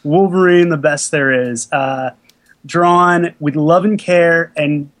Huston's Wolverine, the Best There Is. Drawn with love and care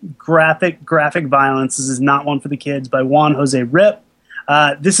and graphic violence. This is not one for the kids, by Juan Jose Rip.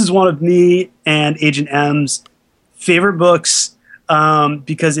 This is one of me and Agent M's favorite books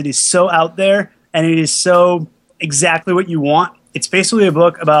because it is so out there and it is so exactly what you want. It's basically a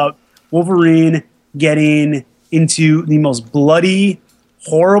book about Wolverine getting into the most bloody,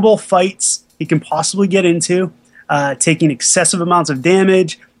 horrible fights he can possibly get into, taking excessive amounts of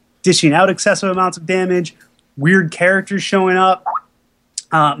damage, dishing out excessive amounts of damage, weird characters showing up,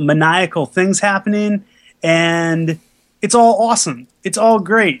 maniacal things happening, and it's all awesome. It's all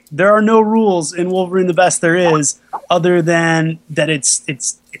great. There are no rules in Wolverine the Best There Is other than that it's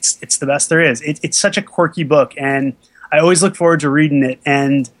the best there is. It's such a quirky book, and I always look forward to reading it,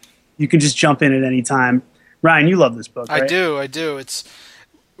 and you can just jump in at any time. Ryan, you love this book, right? I do. It's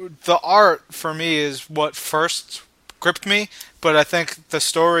the art for me is what first gripped me, but I think the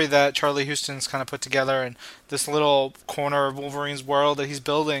story that Charlie Huston's kind of put together and this little corner of Wolverine's world that he's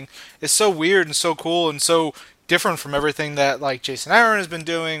building is so weird and so cool and so different from everything that like Jason Aaron has been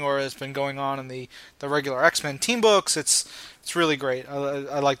doing or has been going on in the regular X-Men team books. It's really great.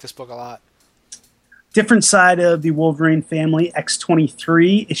 I like this book a lot. Different side of the Wolverine family,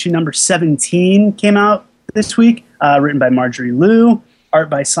 X-23, issue number 17 came out this week, written by Marjorie Liu, art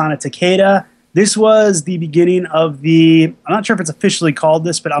by Sana Takeda. This was the beginning of I'm not sure if it's officially called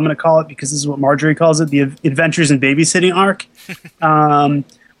this, but I'm going to call it, because this is what Marjorie calls it, the Adventures in Babysitting arc,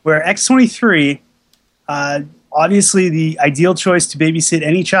 where X-23, obviously the ideal choice to babysit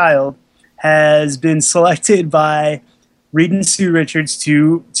any child, has been selected by Reed and Sue Richards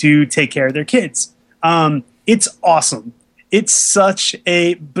to take care of their kids. It's awesome. It's such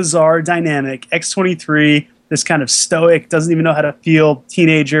a bizarre dynamic. X-23, this kind of stoic, doesn't even know how to feel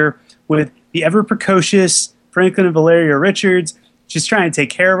teenager with the ever-precocious Franklin and Valeria Richards. She's trying to take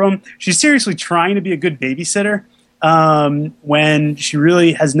care of them. She's seriously trying to be a good babysitter when she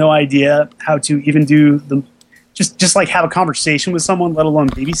really has no idea how to even do just like have a conversation with someone, let alone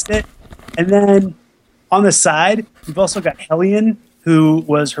babysit. And then on the side, we've also got Hellion, who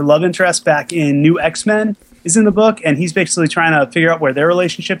was her love interest back in New X-Men, is in the book, and he's basically trying to figure out where their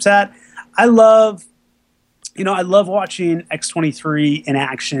relationship's at. I love watching X-23 in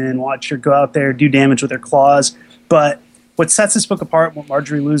action, watch her go out there, do damage with her claws. But what sets this book apart, what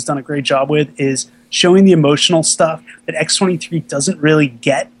Marjorie Liu's done a great job with, is showing the emotional stuff that X-23 doesn't really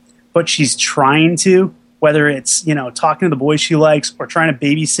get, but she's trying to, whether it's, talking to the boys she likes, or trying to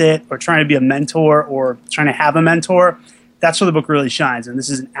babysit, or trying to be a mentor, or trying to have a mentor. That's where the book really shines, and this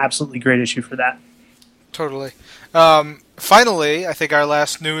is an absolutely great issue for that. Totally. Finally, I think our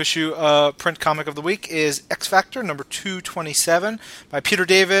last new issue print comic of the week is X Factor number 227 by Peter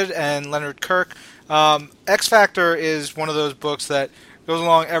David and Leonard Kirk. X Factor is one of those books that goes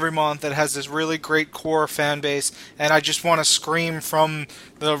along every month that has this really great core fan base, and I just want to scream from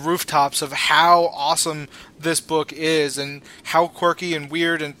the rooftops of how awesome this book is and how quirky and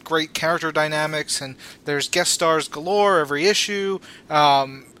weird and great character dynamics, and there's guest stars galore every issue.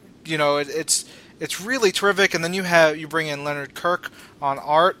 It's really terrific, and then you bring in Leonard Kirk on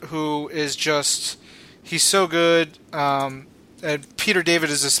art, who is he's so good. And Peter David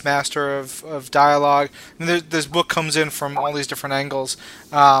is this master of dialogue. And this book comes in from all these different angles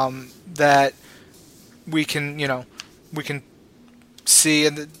that we can see.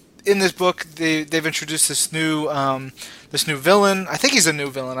 And in this book, they've introduced this new villain. I think he's a new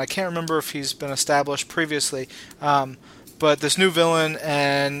villain. I can't remember if he's been established previously. But this new villain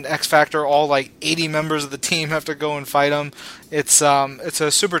and X Factor, all like 80 members of the team have to go and fight him. It's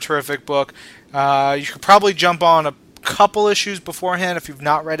a super terrific book. You could probably jump on a couple issues beforehand if you've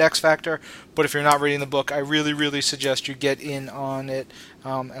not read X Factor, but if you're not reading the book, I really, really suggest you get in on it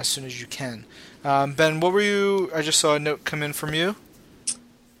as soon as you can. Ben, what were you? I just saw a note come in from you.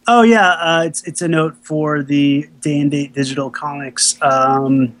 Oh yeah, it's a note for the Day and Date Digital Comics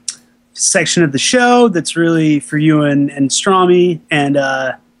section of the show that's really for you and Stromy, and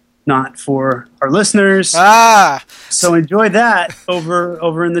not for our listeners. So enjoy that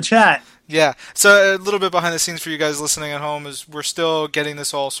over in the chat. Yeah. So a little bit behind the scenes for you guys listening at home is we're still getting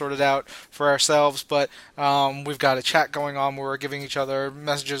this all sorted out for ourselves, but we've got a chat going on where we're giving each other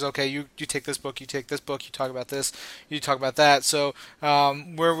messages. Okay, you take this book, you take this book, you talk about this, you talk about that. So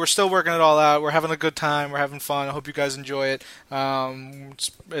we're still working it all out. We're having a good time. We're having fun. I hope you guys enjoy it.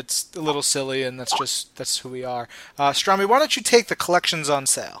 It's a little silly, and that's who we are. Strami, why don't you take the collections on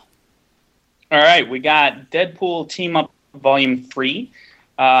sale? All right, we got Deadpool Team Up Volume 3.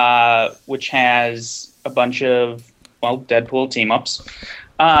 Which has a bunch of, Deadpool team-ups.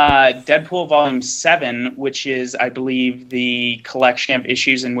 Deadpool Volume 7, which is, I believe, the collection of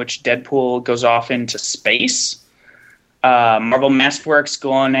issues in which Deadpool goes off into space. Marvel Masterworks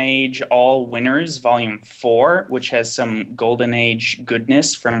Golden Age All Winners Volume 4, which has some Golden Age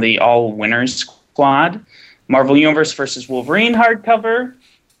goodness from the All Winners squad. Marvel Universe vs. Wolverine hardcover.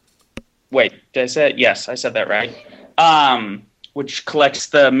 Wait, did I say it? Yes, I said that right. Which collects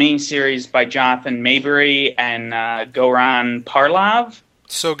the main series by Jonathan Maberry and Goran Parlov.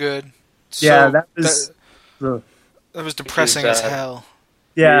 So good. That was depressing as hell.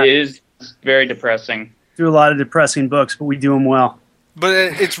 Yeah, it is very depressing. Do a lot of depressing books, but we do them well. But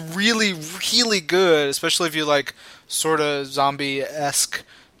it's really, really good, especially if you like sort of zombie-esque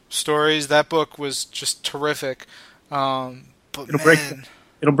stories. That book was just terrific. It'll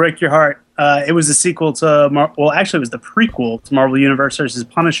break your heart. It was a sequel to, actually, it was the prequel to Marvel Universe vs.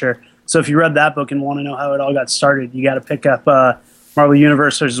 Punisher. So if you read that book and want to know how it all got started, you got to pick up Marvel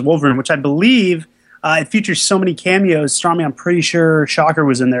Universe vs. Wolverine, which I believe it features so many cameos. Strami, I'm pretty sure Shocker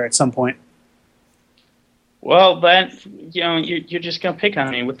was in there at some point. Well, then, you're just going to pick on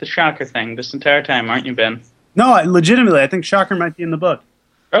me with the Shocker thing this entire time, aren't you, Ben? No, legitimately, I think Shocker might be in the book.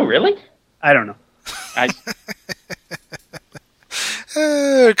 Oh, really? I don't know.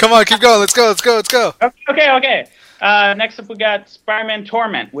 Come on, keep going. Let's go. Okay. Next up, we got Spider-Man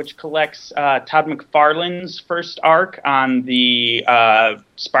Torment, which collects Todd McFarlane's first arc on the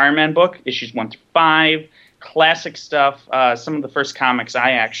Spider-Man book, issues 1 through 5. Classic stuff. Some of the first comics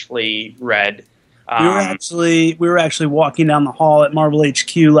I actually read. We were actually walking down the hall at Marvel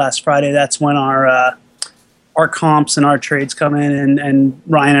HQ last Friday. That's when our comps and our trades come in, and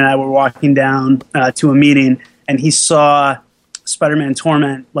Ryan and I were walking down to a meeting, and he saw Spider-Man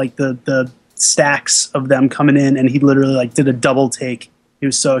Torment, like the stacks of them coming in, and he literally did a double take. He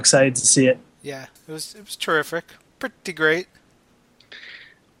was so excited to see it. Yeah, it was terrific. Pretty great.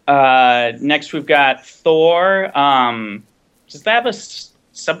 Next we've got Thor. Does that have a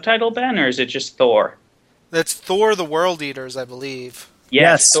subtitle, Ben, or is it just Thor? That's Thor the World Eaters, I believe.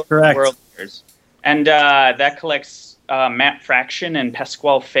 Yes, Thor correct. The World Eaters. And that collects Matt Fraction and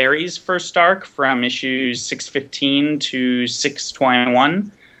Pasquale Ferry's first arc from issues 615 to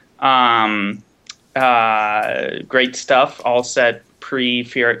 621. Great stuff, all set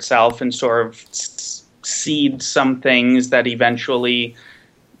pre-Fear Itself, and sort of seed some things that eventually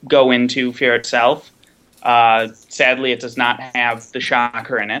go into Fear Itself. Sadly, it does not have the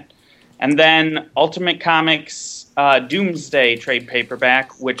Shocker in it. And then Ultimate Comics Doomsday trade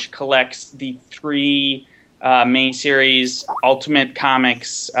paperback, which collects the 3 main series: Ultimate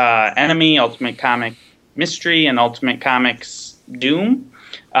Comics Enemy, Ultimate Comic Mystery, and Ultimate Comics Doom.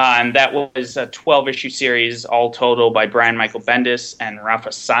 And that was a 12-issue series, all total, by Brian Michael Bendis and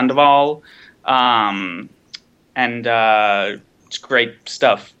Rafa Sandoval. It's great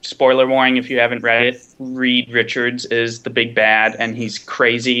stuff. Spoiler warning, if you haven't read it, Reed Richards is the big bad, and he's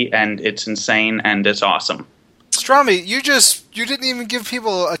crazy, and it's insane, and it's awesome. Strami, you didn't even give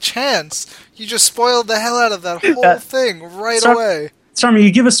people a chance. You just spoiled the hell out of that whole thing right away. Strami,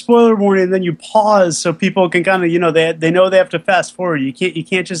 you give a spoiler warning and then you pause so people can kind of, they know they have to fast forward. You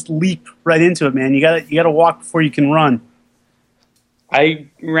can't just leap right into it, man. You gotta walk before you can run. I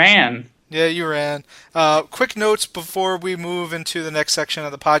ran. Yeah, you ran. Quick notes before we move into the next section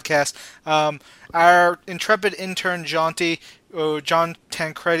of the podcast. Our intrepid intern, John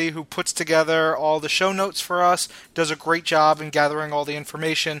Tancredi, who puts together all the show notes for us, does a great job in gathering all the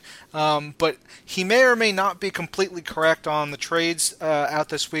information. But he may or may not be completely correct on the trades out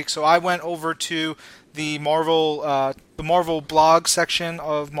this week. So I went over to the Marvel blog section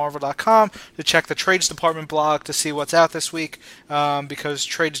of Marvel.com to check the trades department blog to see what's out this week, because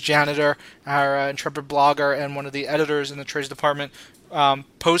Trades Janitor, our intrepid blogger and one of the editors in the trades department,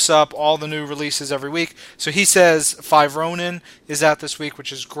 posts up all the new releases every week. So he says 5 Ronin is out this week,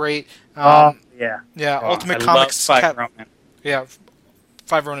 which is great. Yeah. Ultimate Comics. Yeah,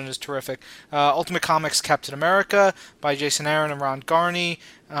 5 Ronin is terrific. Ultimate Comics Captain America by Jason Aaron and Ron Garney.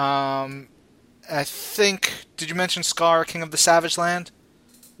 I think, did you mention Scar, King of the Savage Land?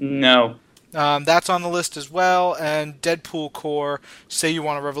 No. That's on the list as well, and Deadpool Core, Say You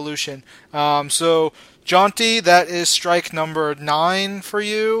Want a Revolution. So, Jaunty, that is strike number 9 for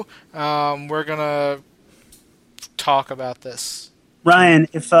you. We're going to talk about this. Ryan,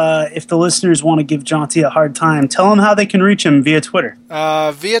 if the listeners want to give Jaunty a hard time, tell them how they can reach him via Twitter.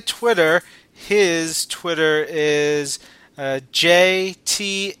 Via Twitter, his Twitter is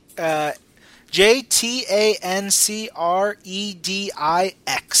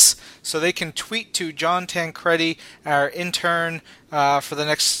JTANCREDIX. So they can tweet to John Tancredi, our intern, for the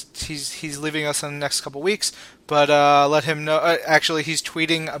next. He's leaving us in the next couple weeks, but let him know. Actually, he's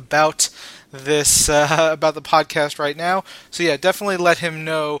tweeting about this about the podcast right now. So yeah, definitely let him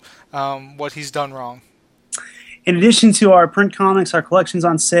know what he's done wrong. In addition to our print comics, our collection's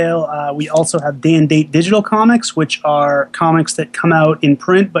on sale. We also have day and date digital comics, which are comics that come out in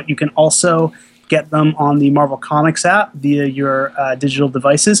print, but you can also get them on the Marvel Comics app via your digital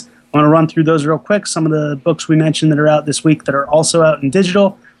devices. I want to run through those real quick. Some of the books we mentioned that are out this week that are also out in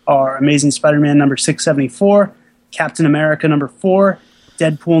digital are Amazing Spider-Man number 674, Captain America number 4,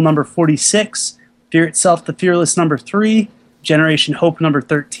 Deadpool number 46, Fear Itself the Fearless number 3, Generation Hope number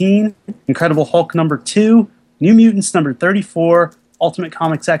 13, Incredible Hulk number 2, New Mutants number 34, Ultimate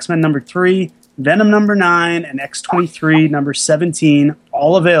Comics X-Men number 3, Venom number 9, and X-23 number 17,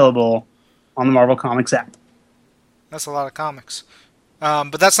 all available on the Marvel Comics app. That's a lot of comics.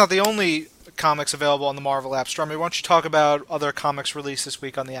 But that's not the only comics available on the Marvel app. Stormy, why don't you talk about other comics released this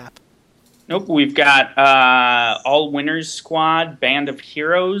week on the app? Nope, we've got All Winners Squad, Band of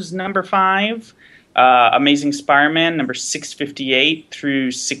Heroes number 5, Amazing Spider-Man number 658 through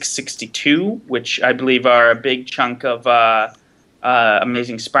 662, which I believe are a big chunk of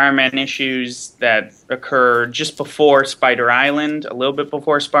Amazing Spider-Man issues that occur just before Spider Island, a little bit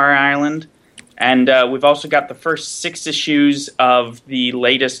before Spider Island. And we've also got the first 6 issues of the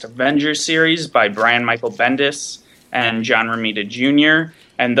latest Avengers series by Brian Michael Bendis and John Romita Jr.,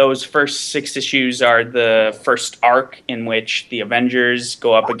 and those first 6 issues are the first arc in which the Avengers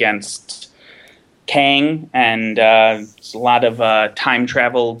go up against Kang, and it's a lot of time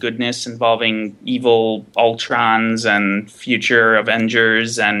travel goodness involving evil Ultrons and future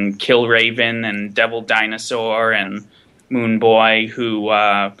Avengers and Killraven and Devil Dinosaur and Moon Boy, who,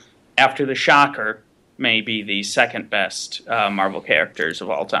 after the Shocker, may be the second best Marvel characters of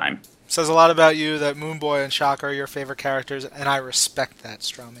all time. Says a lot about you that Moon Boy and Shocker are your favorite characters, and I respect that,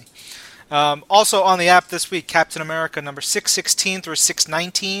 Stromy. Also on the app this week, Captain America number 616 through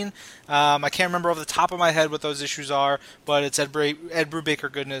 619. I can't remember off the top of my head what those issues are, but it's Ed Brubaker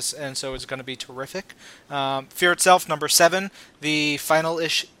goodness, and so it's going to be terrific. Fear Itself number 7, the final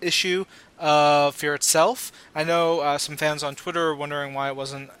issue of Fear Itself. I know some fans on Twitter are wondering why it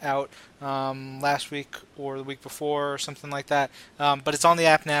wasn't out last week or the week before or something like that. But it's on the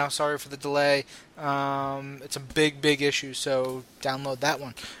app now. Sorry for the delay. It's a big issue, so download that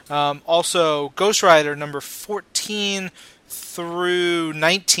one. Also, Ghost Rider number 14 through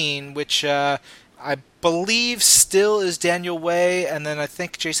 19, which I believe still is Daniel Way, and then I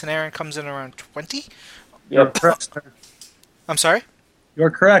think Jason Aaron comes in around 20. You're correct, sir. I'm sorry? You're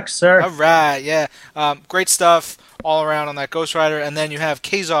correct, sir. All right, yeah. Great stuff all around on that Ghost Rider. And then you have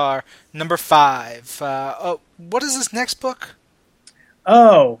Kazar, number 5. What is this next book?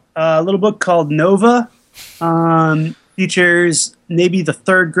 A little book called Nova. Features maybe the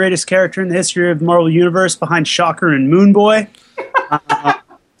 3rd greatest character in the history of the Marvel Universe behind Shocker and Moon Boy.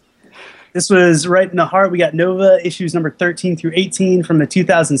 This was right in the heart. We got Nova, issues number 13 through 18 from the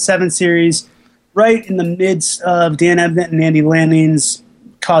 2007 series. Right in the midst of Dan Abnett and Andy Lanning's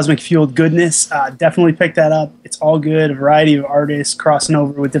cosmic-fueled goodness. Definitely pick that up. It's all good. A variety of artists crossing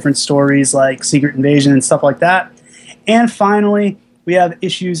over with different stories like Secret Invasion and stuff like that. And finally, we have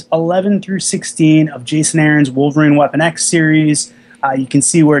issues 11 through 16 of Jason Aaron's Wolverine Weapon X series. You can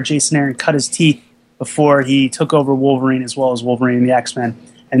see where Jason Aaron cut his teeth before he took over Wolverine as well as Wolverine and the X-Men.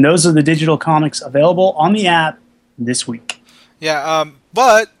 And those are the digital comics available on the app this week. Yeah,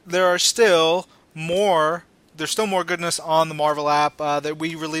 but there are still more. There's still more goodness on the Marvel app. That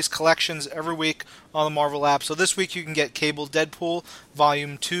we release collections every week on the Marvel app. So this week you can get Cable Deadpool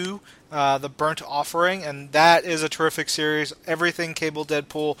Volume 2, The Burnt Offering, and that is a terrific series. Everything Cable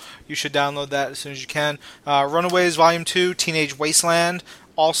Deadpool, you should download that as soon as you can. Runaways Volume 2, Teenage Wasteland,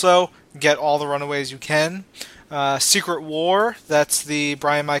 also get all the Runaways you can. Secret War, that's the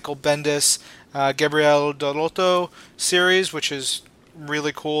Brian Michael Bendis, Gabriel Dell'Otto series, which is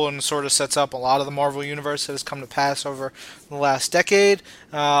really cool and sort of sets up a lot of the Marvel Universe that has come to pass over the last decade.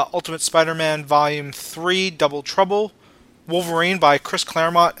 Ultimate Spider-Man Volume 3, Double Trouble. Wolverine by Chris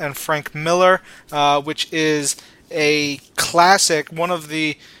Claremont and Frank Miller, which is a classic, one of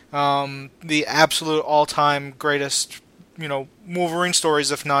the the absolute all-time greatest, Wolverine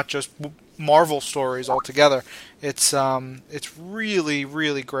stories, if not just Marvel stories altogether. It's really,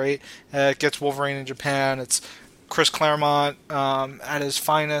 really great. It gets Wolverine in Japan. It's Chris Claremont at his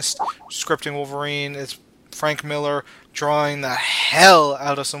finest, scripting Wolverine. It's Frank Miller drawing the hell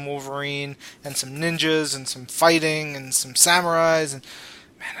out of some Wolverine and some ninjas and some fighting and some samurais, and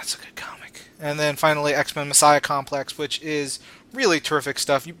man, that's a good comic. And then finally X-Men Messiah Complex, which is really terrific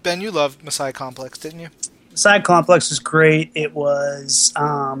stuff. Ben, you loved Messiah Complex, didn't you? Messiah Complex was great. It was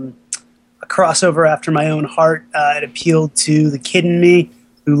a crossover after my own heart. It appealed to the kid in me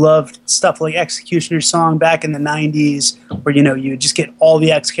who loved stuff like Executioner's Song back in the 90s, where, you would just get all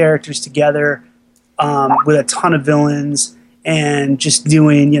the X characters together with a ton of villains and just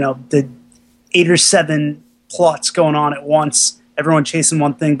doing, the 8 or 7 plots going on at once, everyone chasing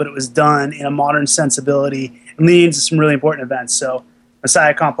one thing, but it was done in a modern sensibility and leading into some really important events. So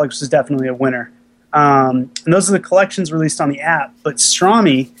Messiah Complex was definitely a winner. And those are the collections released on the app. But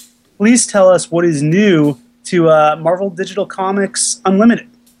Stromy, please tell us what is new to Marvel Digital Comics Unlimited.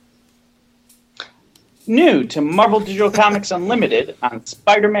 New to Marvel Digital Comics Unlimited on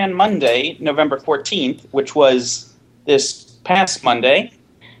Spider-Man Monday, November 14th, which was this past Monday.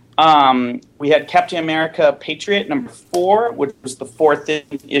 We had Captain America Patriot number 4, which was the 4th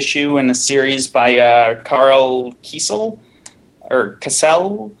issue in a series by Carl Kiesel.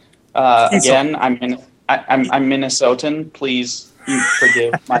 Again, I'm Minnesotan. Please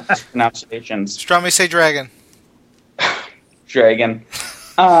forgive my pronunciations. Stromy, say dragon. Dragon.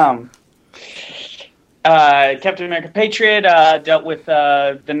 Captain America Patriot dealt with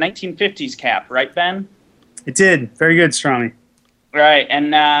the 1950s Cap, right, Ben? It did. Very good, Stromy. Right,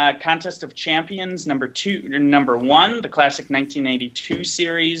 and Contest of Champions number 1, the classic 1982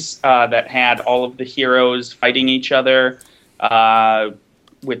 series that had all of the heroes fighting each other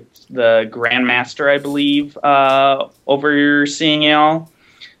with the Grandmaster, I believe, overseeing it all.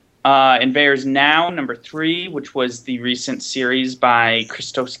 Invaders Now, number 3, which was the recent series by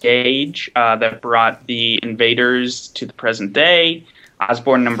Christos Gage that brought the Invaders to the present day.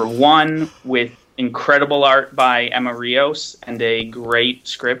 Osborn number 1, with incredible art by Emma Rios and a great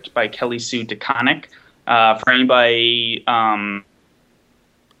script by Kelly Sue DeConnick. For anybody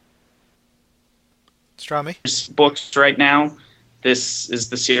Stromy? Books right now, this is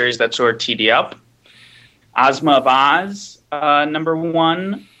the series that sort of teed you up. Ozma of Oz, number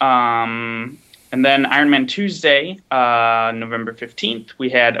 1. And then Iron Man Tuesday, November 15th, we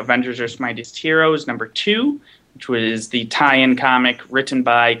had Avengers Earth's Mightiest Heroes, number 2, which was the tie-in comic written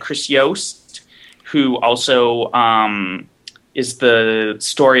by Chris Yost, who also is the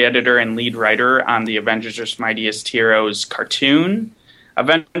story editor and lead writer on the Avengers Earth's Mightiest Heroes cartoon.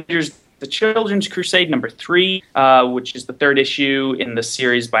 Avengers The Children's Crusade, number 3, which is the 3rd issue in the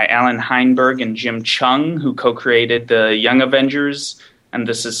series by Alan Heinberg and Jim Chung, who co-created the Young Avengers, and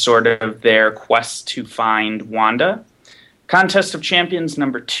this is sort of their quest to find Wanda. Contest of Champions,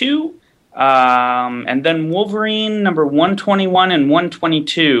 number 2, and then Wolverine, number 121 and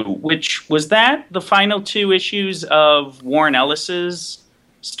 122, which was that the final 2 issues of Warren Ellis's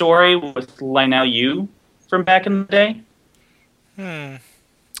story with Lionel Yu from back in the day?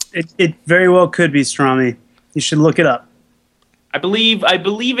 It very well could be, Stromy. You should look it up. I believe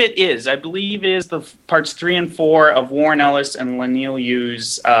it is. I believe it is the parts 3 and 4 of Warren Ellis and Lionel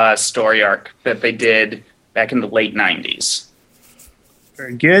Yu's story arc that they did back in the late 90s.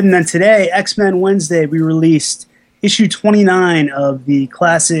 Very good. And then today, X-Men Wednesday, we released issue 29 of the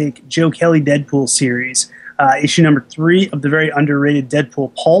classic Joe Kelly Deadpool series. Issue number 3 of the very underrated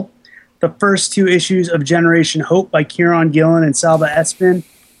Deadpool pulp. The first 2 issues of Generation Hope by Kieron Gillen and Salva Espin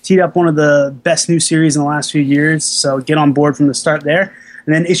teed up one of the best new series in the last few years, so get on board from the start there.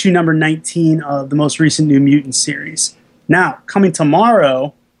 And then issue number 19 of the most recent New Mutants series. Now, coming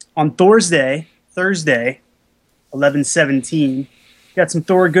tomorrow, on Thursday, 11/17, got some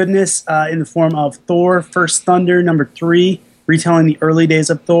Thor goodness in the form of Thor First Thunder number 3, retelling the early days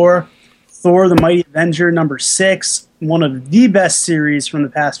of Thor. Thor the Mighty Avenger number 6, one of the best series from the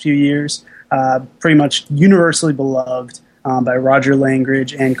past few years, pretty much universally beloved by Roger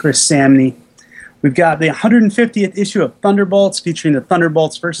Langridge and Chris Samney. We've got the 150th issue of Thunderbolts featuring the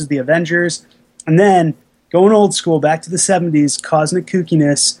Thunderbolts versus the Avengers. And then, going old school, back to the 70s, Cosmic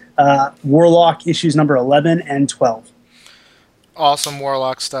Kookiness, Warlock issues number 11 and 12. Awesome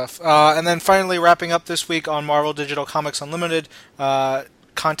Warlock stuff. And then finally wrapping up this week on Marvel Digital Comics Unlimited,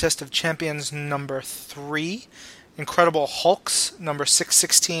 Contest of Champions number 3, Incredible Hulks number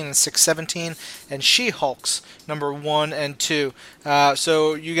 616 and 617, and She-Hulks number 1 and 2.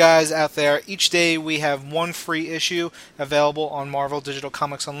 So you guys out there, each day we have one free issue available on Marvel Digital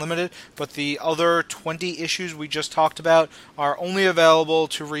Comics Unlimited, but the other 20 issues we just talked about are only available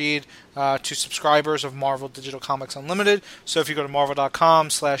to read to subscribers of Marvel Digital Comics Unlimited. So if you go to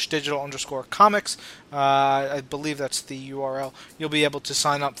marvel.com/digital_comics, I believe that's the URL, you'll be able to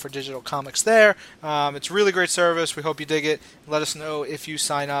sign up for digital comics there. It's a really great service. We hope you dig it. Let us know if you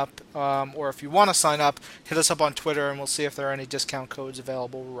sign up, or if you want to sign up, hit us up on Twitter and we'll see if there are any discount codes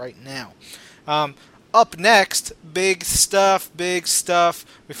available right now. Up next, big stuff. We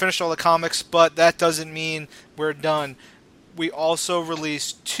finished all the comics, but that doesn't mean we're done. We also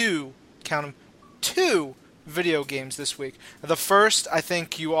released two video games this week. The first, I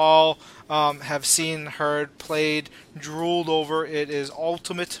think you all have seen, heard, played, drooled over. It is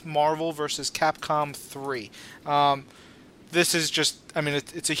Ultimate Marvel vs. Capcom 3. This is just,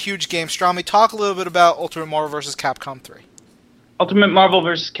 it's a huge game. Stromy, talk a little bit about Ultimate Marvel vs. Capcom 3. Ultimate Marvel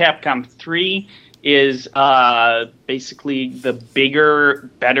vs. Capcom 3 is basically the bigger,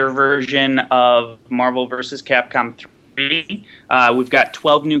 better version of Marvel vs. Capcom 3. We've got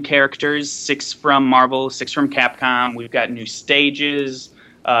 12 new characters, 6 from Marvel, 6 from Capcom. We've got new stages,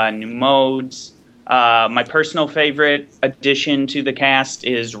 new modes. My personal favorite addition to the cast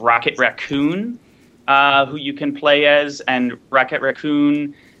is Rocket Raccoon, who you can play as. And Rocket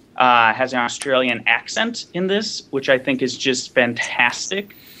Raccoon has an Australian accent in this, which I think is just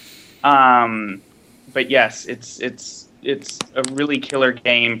fantastic. But yes, it's a really killer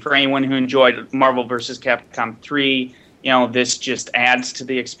game. For anyone who enjoyed Marvel vs. Capcom 3, this just adds to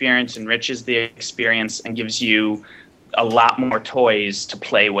the experience, enriches the experience, and gives you a lot more toys to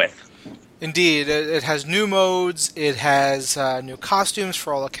play with. Indeed, it has new modes. It has new costumes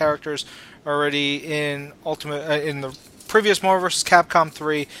for all the characters already in in the previous Marvel vs. Capcom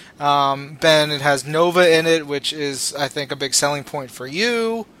 3. Ben, it has Nova in it, which is, I think, a big selling point for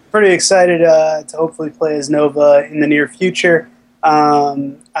you. Pretty excited to hopefully play as Nova in the near future.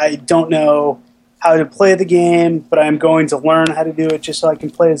 I don't know how to play the game, but I'm going to learn how to do it just so I can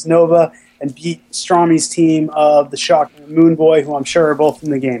play as Nova and beat Stromy's team of the Shock and Moon Boy, who I'm sure are both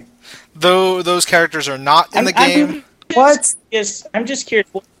in the game. Though those characters are not in the game. What? Yes, I'm just curious.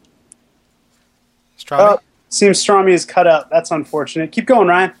 Stromy? Seems Stromy is cut out. That's unfortunate. Keep going,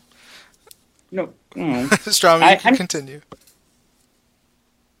 Ryan. No. Stromy, you can continue.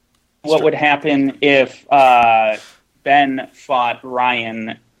 What would happen if Ben fought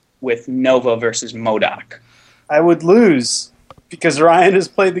Ryan with Nova versus MODOK? I would lose, because Ryan has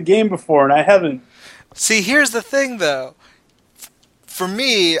played the game before and I haven't. See, here's the thing, though. For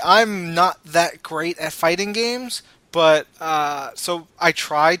me, I'm not that great at fighting games, but so I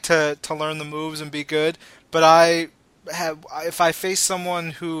try to learn the moves and be good, but if I face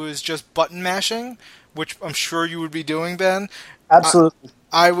someone who is just button mashing, which I'm sure you would be doing, Ben. Absolutely.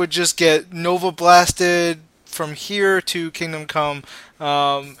 I would just get Nova blasted from here to Kingdom Come.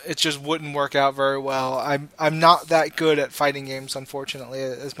 It just wouldn't work out very well. I'm not that good at fighting games, unfortunately,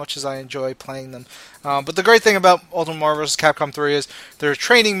 as much as I enjoy playing them. But the great thing about Ultimate Marvel vs. Capcom 3 is there are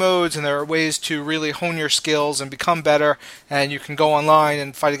training modes and there are ways to really hone your skills and become better. And you can go online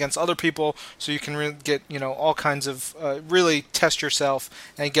and fight against other people, so you can really get all kinds of really test yourself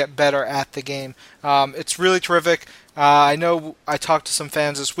and get better at the game. It's really terrific. I know I talked to some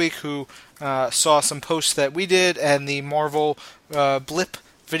fans this week who saw some posts that we did, and the Marvel Blip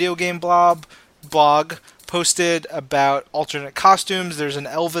video game blog posted about alternate costumes. There's an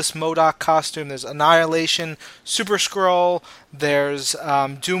Elvis MODOK costume, there's Annihilation, Super Skrull, there's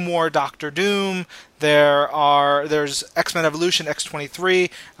Doom War Doctor Doom, there's X-Men Evolution X-23.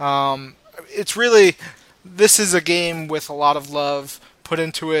 This is a game with a lot of love put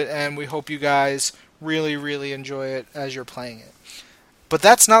into it, and we hope you guys really, really enjoy it as you're playing it. But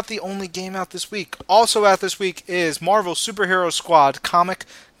that's not the only game out this week. Also out this week is Marvel Superhero Squad Comic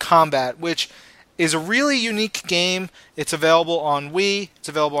Combat, which is a really unique game. It's available on Wii, it's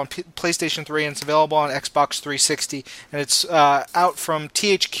available on PlayStation 3, and it's available on Xbox 360. And it's out from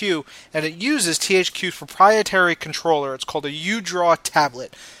THQ, and it uses THQ's proprietary controller. It's called a U-Draw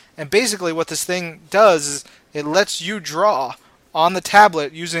tablet. And basically what this thing does is it lets you draw on the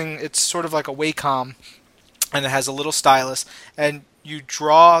tablet using, it's sort of like a Wacom, and it has a little stylus, and you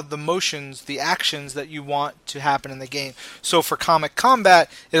draw the motions, the actions that you want to happen in the game. So for Comic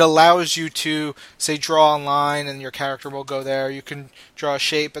Combat, it allows you to, say, draw a line and your character will go there. You can draw a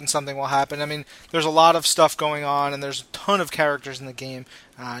shape and something will happen. I mean, there's a lot of stuff going on, and there's a ton of characters in the game.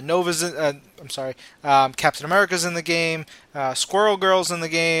 Captain America's in the game, Squirrel Girl's in the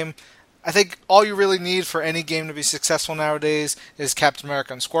game. I think all you really need for any game to be successful nowadays is Captain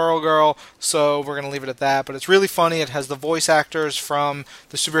America and Squirrel Girl, so we're going to leave it at that. But it's really funny. It has the voice actors from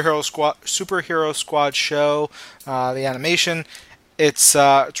the Superhero Squad show, the animation. It's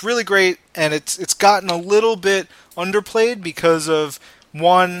really great, and it's gotten a little bit underplayed because of,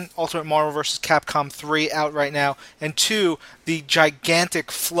 one, Ultimate Marvel vs. Capcom 3 out right now, and two, the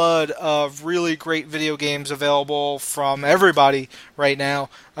gigantic flood of really great video games available from everybody right now.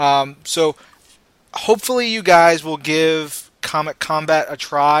 So hopefully you guys will give Comic Combat a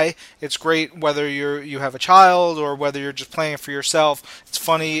try. It's great whether you have a child or whether you're just playing it for yourself. It's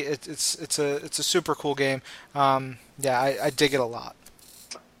funny. It's a super cool game. I dig it a lot.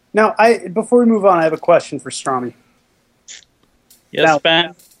 Now, before we move on, I have a question for Stromy. Yes, now,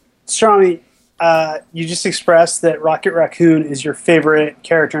 Ben? Stromy, you just expressed that Rocket Raccoon is your favorite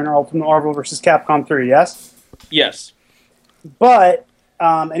character in Ultimate Marvel vs. Capcom 3, yes? Yes. But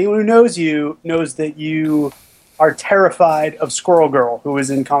anyone who knows you knows that you are terrified of Squirrel Girl, who is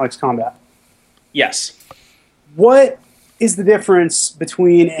in Comics Combat. Yes. What is the difference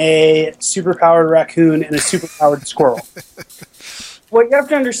between a superpowered raccoon and a superpowered squirrel? What you have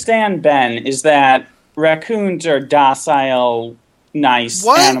to understand, Ben, is that raccoons are docile, nice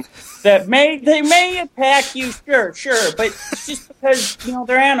animals that they may attack you, sure, but it's just because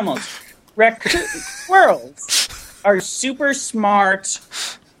they're animals. Squirrels are super smart,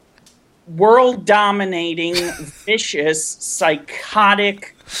 world-dominating, vicious,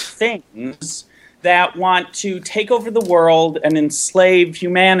 psychotic things that want to take over the world and enslave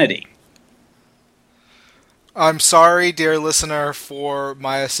humanity. I'm sorry, dear listener, for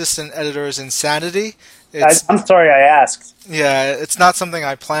my assistant editor's insanity. I'm sorry I asked. Yeah, it's not something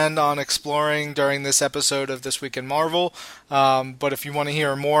I planned on exploring during this episode of This Week in Marvel, but if you want to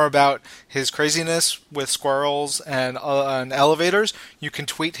hear more about his craziness with squirrels and elevators, you can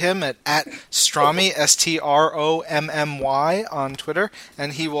tweet him at Strommy, STROMMY, on Twitter,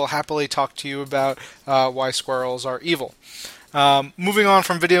 and he will happily talk to you about why squirrels are evil. Moving on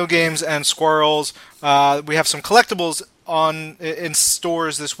from video games and squirrels, we have some collectibles in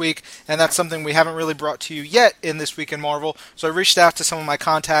stores this week, and that's something we haven't really brought to you yet in This Week in Marvel. So I reached out to some of my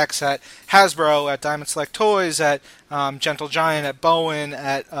contacts at Hasbro, at Diamond Select Toys, at Gentle Giant, at Bowen,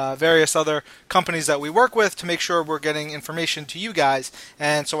 at various other companies that we work with to make sure we're getting information to you guys.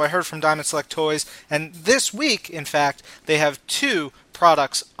 And so I heard from Diamond Select Toys, and this week, in fact, they have two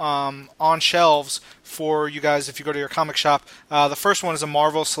products on shelves for you guys if you go to your comic shop. The first one is a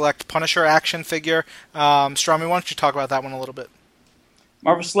Marvel Select Punisher action figure. Stromy, why don't you talk about that one a little bit?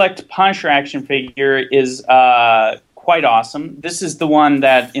 Marvel Select Punisher action figure is quite awesome. This is the one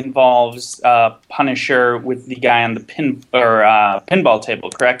that involves Punisher with the guy on the pinball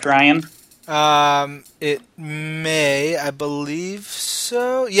table, correct, Ryan? It may, I believe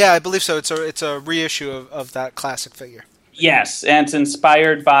so. Yeah, I believe so. It's a reissue of that classic figure. Yes, and it's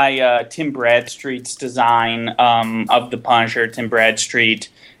inspired by Tim Bradstreet's design of the Punisher. Tim Bradstreet,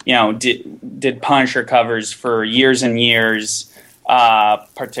 did Punisher covers for years and years,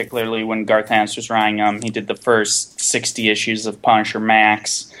 particularly when Garth Ennis was writing them. He did the first 60 issues of Punisher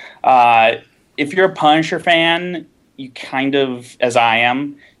Max. If you're a Punisher fan, you kind of, as I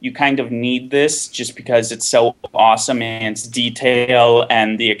am, you kind of need this just because it's so awesome in its detail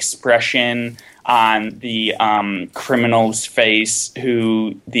and the expression on the criminal's face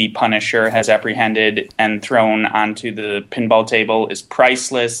who the Punisher has apprehended and thrown onto the pinball table is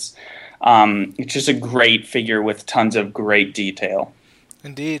priceless. It's just a great figure with tons of great detail.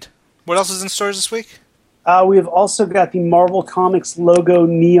 Indeed. What else is in stores this week? We've also got the Marvel Comics logo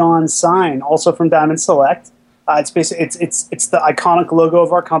neon sign, also from Diamond Select. It's basically it's the iconic logo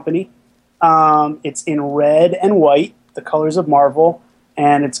of our company. It's in red and white, the colors of Marvel.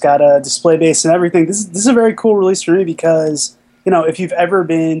 And it's got a display base and everything. This is a very cool release for me because, if you've ever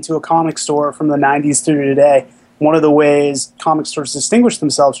been to a comic store from the 90s through to today, one of the ways comic stores distinguish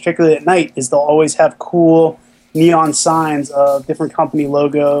themselves, particularly at night, is they'll always have cool neon signs of different company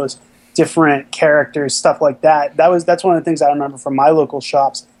logos, different characters, stuff like that. That's one of the things I remember from my local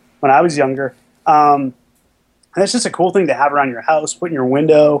shops when I was younger. And that's just a cool thing to have around your house, put in your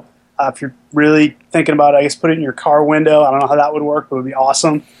window. If you're really thinking about it, I guess put it in your car window. I don't know how that would work, but it would be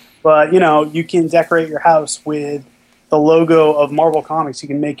awesome. But, you can decorate your house with the logo of Marvel Comics. You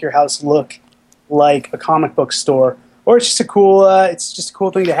can make your house look like a comic book store. Or it's just a cool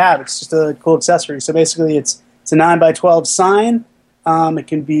thing to have. It's just a cool accessory. So basically it's a 9x12 sign. It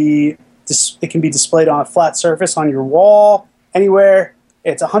can be displayed on a flat surface on your wall, anywhere.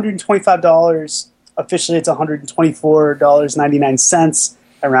 It's $125. Officially it's $124.99.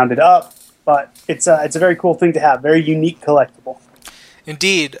 I rounded up, but it's a very cool thing to have, very unique collectible.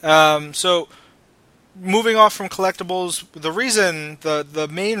 Indeed. So moving off from collectibles, the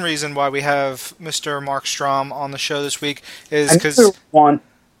main reason why we have Mr. Marc Strom on the show this week is I knew there was because one.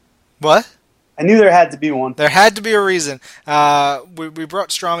 what? I knew there had to be one. There had to be a reason. We brought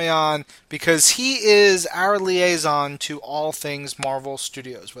Stromy on because he is our liaison to all things Marvel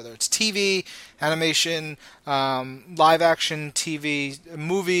Studios, whether it's TV, animation, live action TV,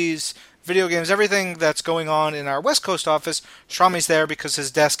 movies, video games, everything that's going on in our West Coast office. Stromy's there because his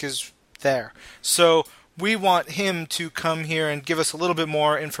desk is there. So we want him to come here and give us a little bit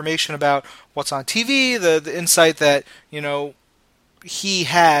more information about what's on TV, the insight that, he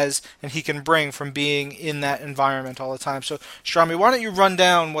has and he can bring from being in that environment all the time. So, Strami, why don't you run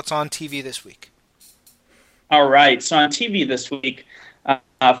down what's on TV this week? All right. So on TV this week,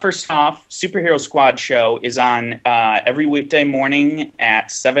 first off, Superhero Squad show is on every weekday morning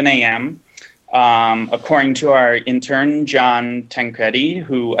at 7 a.m. According to our intern, John Tancredi,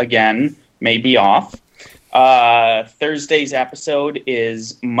 who, again, may be off. Thursday's episode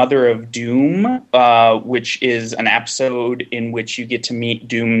is Mother of Doom, which is an episode in which you get to meet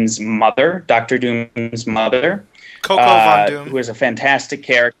Doom's mother, Dr. Doom's mother. Coco Von Doom. Who is a fantastic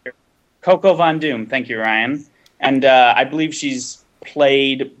character. Coco Von Doom, thank you, Ryan. And I believe she's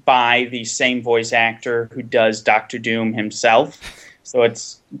played by the same voice actor who does Dr. Doom himself. So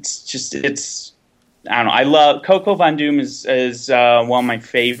it's I don't know. I love Coco Von Doom is one of my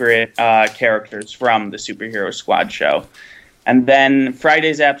favorite characters from the Superhero Squad show. And then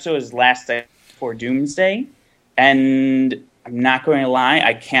Friday's episode is Last Day Before Doomsday. And I'm not going to lie,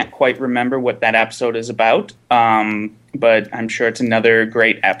 I can't quite remember what that episode is about. But I'm sure it's another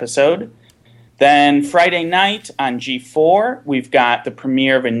great episode. Then Friday night on G4, we've got the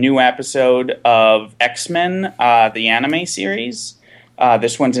premiere of a new episode of X-Men, the anime series.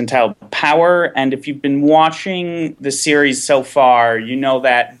 This one's entitled Power, and if you've been watching the series so far, you know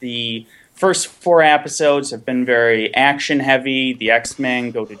that the first 4 episodes have been very action-heavy. The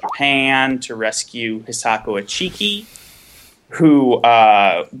X-Men go to Japan to rescue Hisako Ichiki, who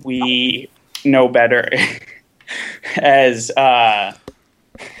we know better as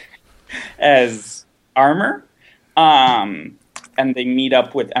Armor. And they meet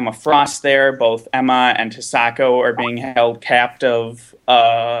up with Emma Frost there. Both Emma and Hisako are being held captive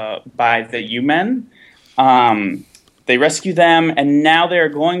by the U-Men. They rescue them, and now they're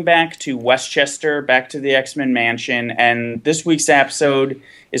going back to Westchester, back to the X-Men mansion. And this week's episode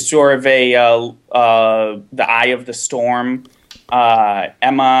is sort of the eye of the storm.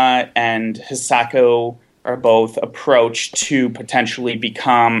 Emma and Hisako are both approached to potentially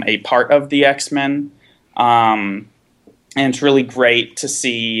become a part of the X-Men. And it's really great to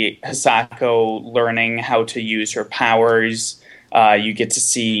see Hisako learning how to use her powers. You get to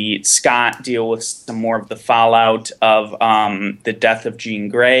see Scott deal with some more of the fallout of the death of Jean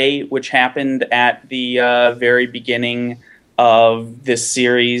Grey, which happened at the very beginning of this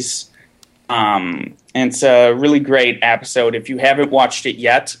series. And it's a really great episode. If you haven't watched it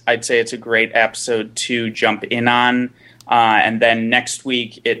yet, I'd say it's a great episode to jump in on. And then next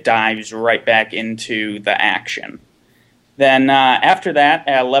week, it dives right back into the action. Then after that,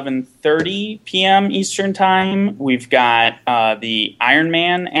 at 11:30 p.m. Eastern Time, we've got the Iron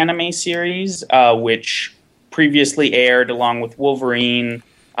Man anime series, which previously aired along with Wolverine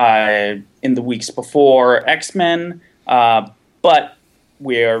in the weeks before X-Men. But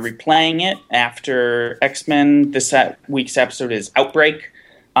we're replaying it after X-Men. This week's episode is Outbreak.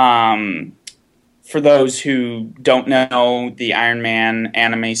 For those who don't know the Iron Man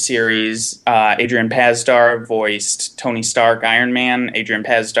anime series, Adrian Pasdar voiced Tony Stark Iron Man. Adrian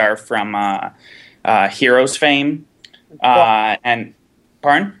Pasdar from Heroes fame. And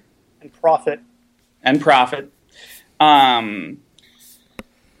pardon? And Prophet. And Prophet.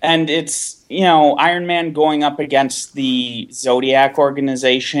 And it's, Iron Man going up against the Zodiac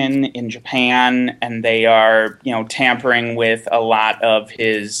organization in Japan, and they are, tampering with a lot of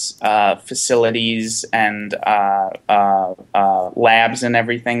his facilities and labs and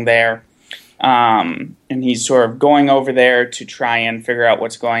everything there. And he's sort of going over there to try and figure out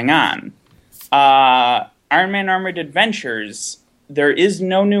what's going on. Iron Man Armored Adventures, there is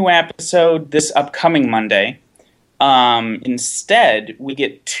no new episode this upcoming Monday. Instead, we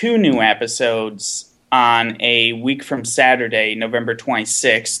get 2 new episodes on a week from Saturday, November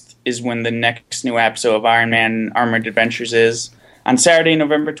 26th, is when the next new episode of Iron Man Armored Adventures is. On Saturday,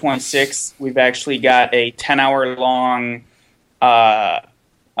 November 26th, we've actually got a 10-hour-long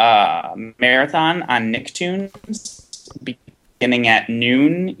marathon on Nicktoons, beginning at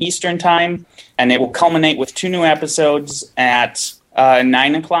noon Eastern Time, and it will culminate with 2 new episodes at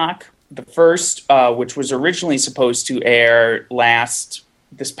 9 o'clock. the first, which was originally supposed to air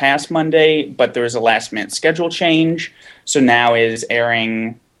this past Monday, but there was a last-minute schedule change, so now is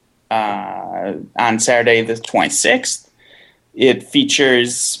airing on Saturday the 26th. It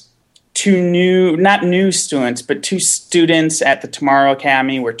features not new students, but two students at the Tomorrow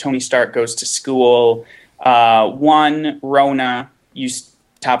Academy where Tony Stark goes to school. One, Rona, used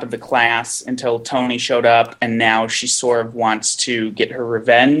top of the class until Tony showed up, and now she sort of wants to get her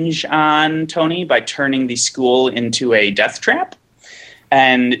revenge on Tony by turning the school into a death trap.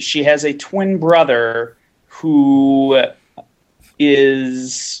 And she has a twin brother who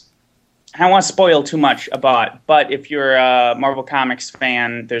is... I don't want to spoil too much about, but if you're a Marvel Comics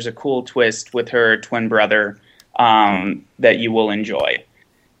fan, there's a cool twist with her twin brother that you will enjoy.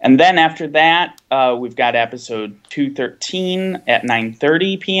 And then after that, we've got episode 213 at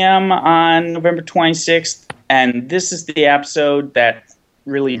 9:30 p.m. on November 26th. And this is the episode that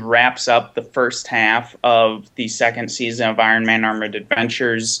really wraps up the first half of the second season of Iron Man Armored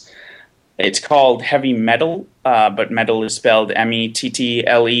Adventures. It's called Heavy Metal, but metal is spelled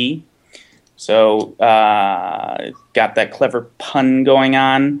M-E-T-T-L-E. So got that clever pun going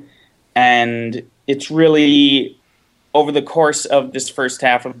on. And it's really, over the course of this first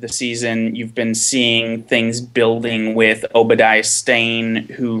half of the season, you've been seeing things building with Obadiah Stane,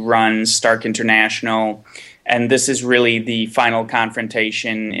 who runs Stark International. And this is really the final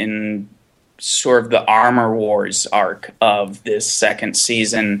confrontation in sort of the Armor Wars arc of this second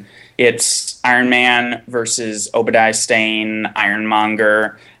season. It's Iron Man versus Obadiah Stane,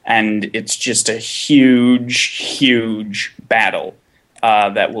 Ironmonger, and it's just a huge, huge battle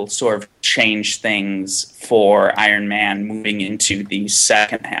that will sort of change things for Iron Man moving into the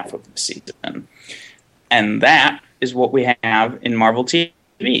second half of the season. And that is what we have in Marvel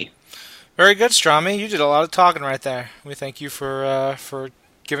TV. Very good, Stromy. You did a lot of talking right there. We thank you for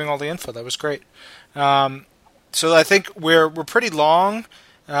giving all the info. That was great. So I think we're pretty long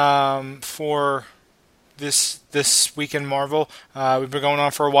for this week in Marvel. We've been going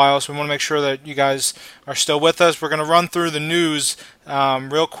on for a while, so we want to make sure that you guys are still with us. We're going to run through the news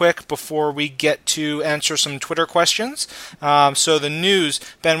real quick before we get to answer some Twitter questions. So the news,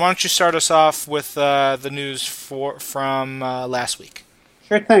 Ben, why don't you start us off with the news from last week?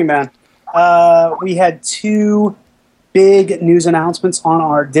 Sure thing, man. We had two big news announcements on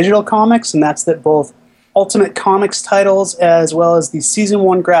our digital comics, and that's that both Ultimate Comics titles as well as the Season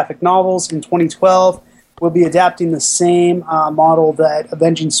 1 graphic novels in 2012 will be adapting the same model that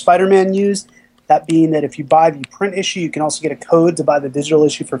Avenging Spider-Man used, that being that if you buy the print issue, you can also get a code to buy the digital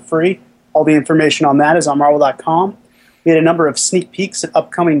issue for free. All the information on that is on Marvel.com. We had a number of sneak peeks at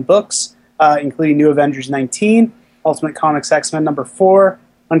upcoming books, including New Avengers 19, Ultimate Comics X-Men number 4,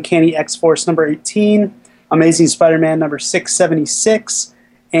 Uncanny X-Force number 18, Amazing Spider-Man number 676,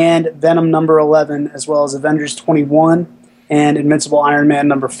 and Venom number 11, as well as Avengers 21 and Invincible Iron Man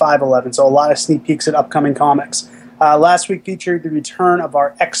number 511. So a lot of sneak peeks at upcoming comics. Last week featured the return of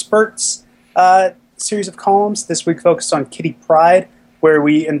our Experts series of columns. This week focused on Kitty Pryde, where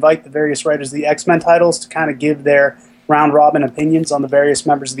we invite the various writers of the X-Men titles to kind of give their round-robin opinions on the various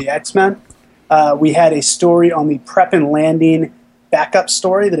members of the X-Men. We had a story on the Prep and Landing backup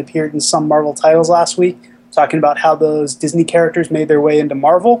story that appeared in some Marvel titles last week, talking about how those Disney characters made their way into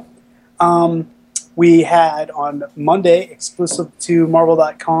Marvel. We had on Monday, exclusive to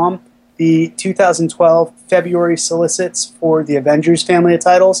Marvel.com, the 2012 February solicits for the Avengers family of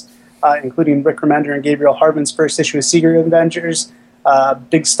titles, including Rick Remender and Gabriel Hardman's first issue of Secret Avengers,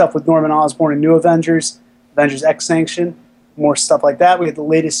 big stuff with Norman Osborn and New Avengers, Avengers X Sanction, more stuff like that. We had the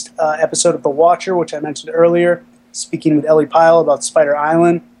latest episode of The Watcher, which I mentioned earlier, speaking with Ellie Pyle about Spider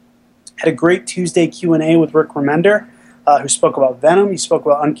Island. Had a great Tuesday Q&A with Rick Remender, who spoke about Venom. He spoke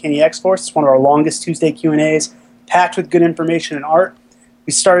about Uncanny X-Force. It's one of our longest Tuesday Q&As, packed with good information and art.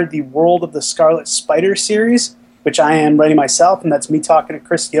 We started the World of the Scarlet Spider series, which I am writing myself, and that's me talking to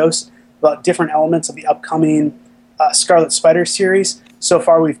Chris Yost about different elements of the upcoming Scarlet Spider series. So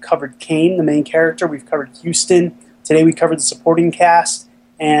far, we've covered Kane, the main character. We've covered Houston. Today, we covered the supporting cast.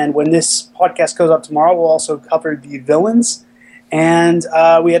 And when this podcast goes up tomorrow, we'll also cover the villains. And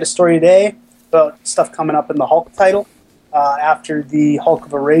we had a story today about stuff coming up in the Hulk title. After the Hulk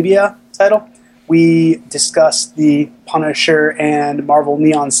of Arabia title, we discussed the Punisher and Marvel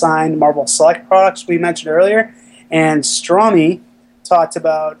Neon Sign, Marvel Select products we mentioned earlier. And Stromy talked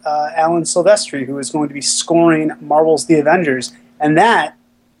about Alan Silvestri, who is going to be scoring Marvel's The Avengers. And that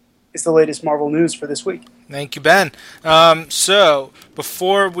is the latest Marvel news for this week. Thank you, Ben. So,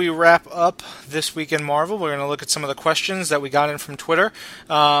 before we wrap up this week in Marvel, we're going to look at some of the questions that we got in from Twitter.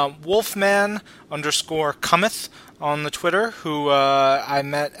 Wolfman_cometh on the Twitter, who I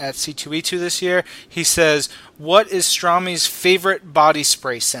met at C2E2 this year. He says, "What is Strommy's favorite body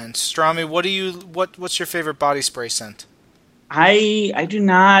spray scent?" Strommy, what's your favorite body spray scent? I do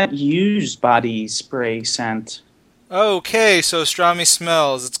not use body spray scent. Okay, so Strommy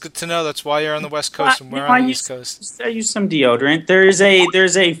smells. It's good to know. That's why you're on the West Coast and we're on the East Coast. I use some deodorant. There's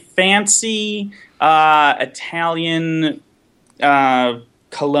a fancy Italian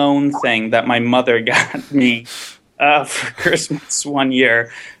cologne thing that my mother got me for Christmas one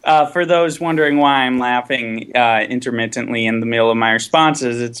year. For those wondering why I'm laughing intermittently in the middle of my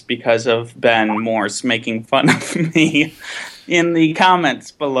responses, it's because of Ben Morse making fun of me in the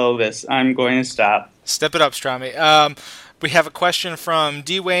comments below this. I'm going to stop. Step it up, Strommy. We have a question from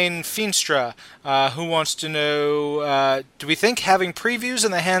Dwayne Feenstra, who wants to know, do we think having previews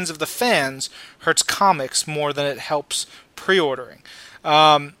in the hands of the fans hurts comics more than it helps pre-ordering?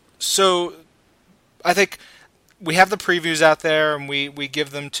 So I think we have the previews out there, and we give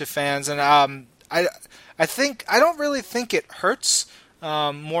them to fans, and I don't really think it hurts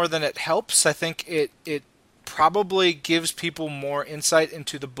more than it helps. I think it probably gives people more insight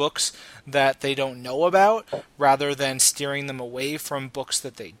into the books that they don't know about, rather than steering them away from books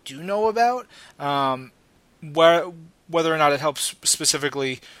that they do know about. Whether or not it helps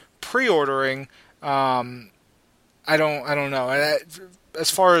specifically pre-ordering, I don't know. As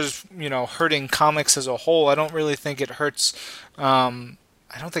far as hurting comics as a whole, I don't really think it hurts. I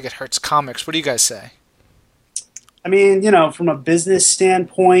don't think it hurts comics. What do you guys say? I mean, from a business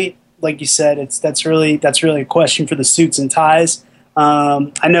standpoint, like you said, that's really a question for the suits and ties.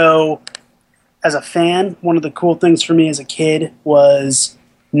 I know, as a fan, one of the cool things for me as a kid was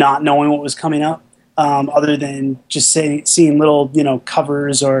not knowing what was coming up, other than just seeing little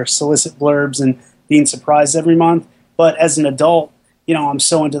covers or solicit blurbs and being surprised every month. But as an adult, I'm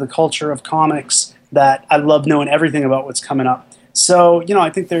so into the culture of comics that I love knowing everything about what's coming up. So,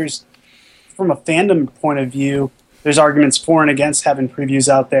 I think there's, from a fandom point of view, there's arguments for and against having previews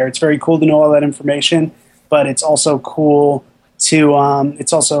out there. It's very cool to know all that information, but it's also cool to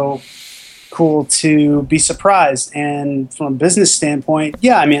be surprised. And from a business standpoint,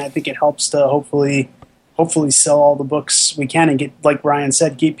 yeah, I mean, I think it helps to hopefully sell all the books we can and get, like Ryan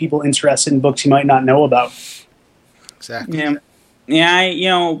said, get people interested in books you might not know about. Exactly.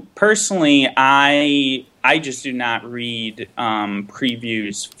 Yeah. Personally, I just do not read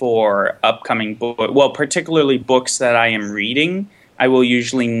previews for upcoming books. Well, particularly books that I am reading, I will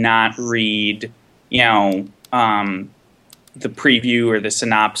usually not read, the preview or the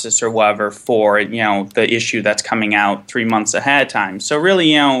synopsis or whatever for, the issue that's coming out 3 months ahead of time. So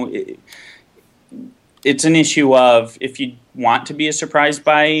really, it's an issue of, if you want to be surprised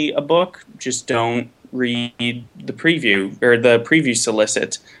by a book, just don't read the preview or the preview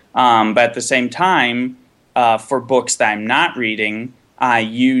solicit. But at the same time, for books that I'm not reading, I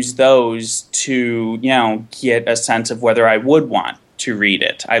use those to, get a sense of whether I would want to read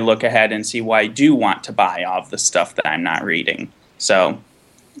it. I look ahead and see why I do want to buy all of the stuff that I'm not reading. So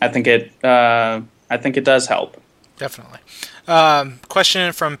I think it does help. Definitely.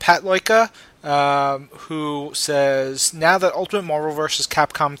 Question from Pat Loika, who says, now that Ultimate Marvel vs.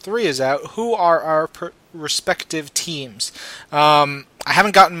 Capcom 3 is out, who are our respective teams? I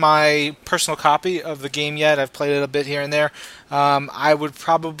haven't gotten my personal copy of the game yet. I've played it a bit here and there. I would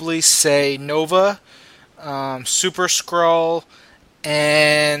probably say Nova, Super Skrull,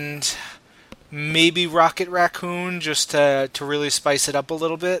 and maybe Rocket Raccoon, just to really spice it up a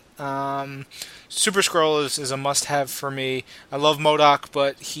little bit. Super Skrull is a must-have for me. I love MODOK,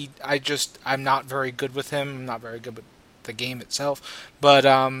 but I'm not very good with him. I'm not very good with the game itself. But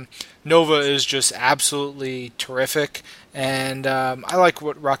Nova is just absolutely terrific, and I like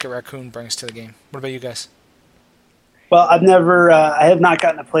what Rocket Raccoon brings to the game. What about you guys? Well, I have not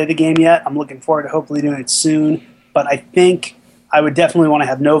gotten to play the game yet. I'm looking forward to hopefully doing it soon. But I think I would definitely want to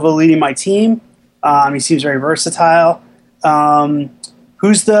have Nova leading my team. He seems very versatile.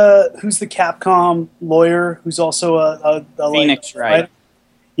 Who's the Capcom lawyer who's also a Phoenix Wright?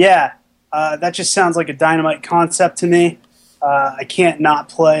 Yeah, that just sounds like a dynamite concept to me. I can't not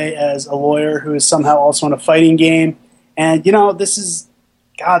play as a lawyer who is somehow also in a fighting game. And this is,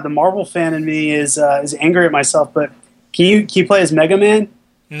 God, the Marvel fan in me is angry at myself. But can you play as Mega Man?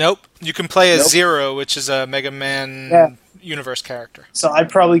 Nope. You can play as Zero, which is a Mega Man universe character. So I'd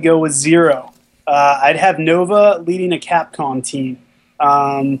probably go with Zero. I'd have Nova leading a Capcom team.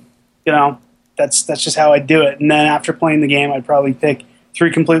 That's just how I'd do it. And then after playing the game, I'd probably pick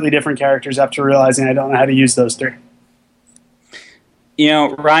 3 completely different characters after realizing I don't know how to use those 3.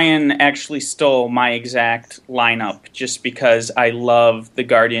 Ryan actually stole my exact lineup just because I love the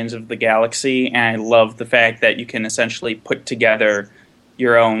Guardians of the Galaxy, and I love the fact that you can essentially put together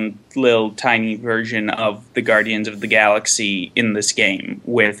your own little tiny version of the Guardians of the Galaxy in this game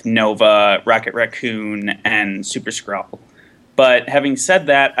with Nova, Rocket Raccoon, and Super Skrull. But having said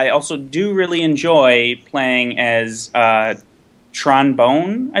that, I also do really enjoy playing as Tron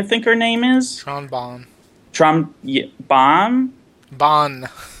Bone, I think her name is. Tron Bon. Bon?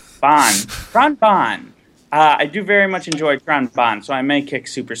 Bon. Tron Bon. I do very much enjoy Tron Bon, so I may kick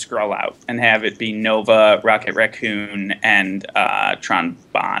Super Skrull out and have it be Nova, Rocket Raccoon, and Tron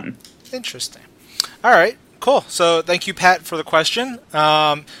Bon. Interesting. All right, cool. So thank you, Pat, for the question.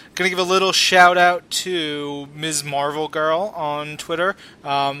 Going to give a little shout out to Ms. Marvel Girl on Twitter,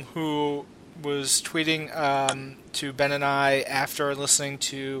 who was tweeting to Ben and I after listening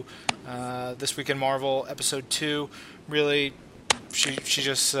to This Week in Marvel episode 2. Really, she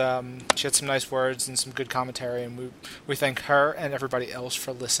just she had some nice words and some good commentary, and we thank her and everybody else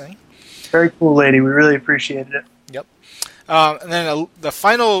for listening. Very cool lady. We really appreciated it. Yep. And then the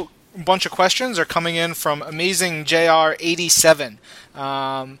final bunch of questions are coming in from Amazing JR 87.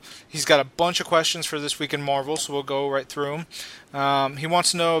 He's got a bunch of questions for This Week in Marvel, so we'll go right through them. He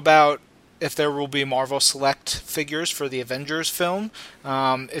wants to know about if there will be Marvel Select figures for the Avengers film.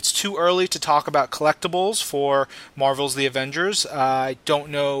 It's too early to talk about collectibles for Marvel's The Avengers. I don't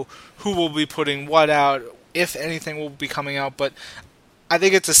know who will be putting what out, if anything will be coming out, but I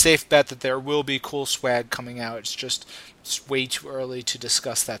think it's a safe bet that there will be cool swag coming out. It's way too early to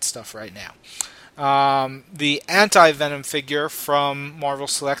discuss that stuff right now. The Anti-Venom figure from Marvel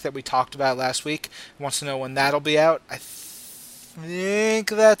Select that we talked about last week wants to know when that'll be out. I think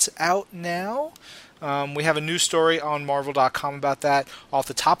that's out now. We have a news story on Marvel.com about that. Off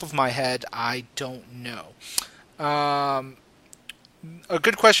the top of my head, I don't know. A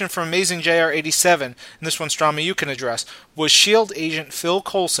good question from Amazing JR87, and this one, Strami, you can address. Was S.H.I.E.L.D. agent Phil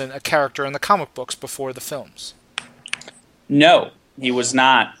Coulson a character in the comic books before the films? No, he was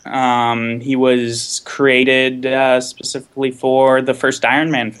not. He was created specifically for the first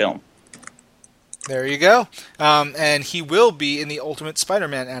Iron Man film. There you go. And he will be in the Ultimate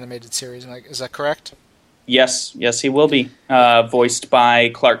Spider-Man animated series. Is that correct? Yes, he will be. Voiced by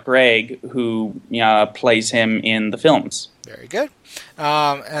Clark Gregg, who plays him in the films. Very good.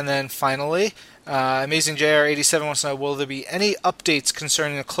 And then finally, Amazing JR87 wants to know, will there be any updates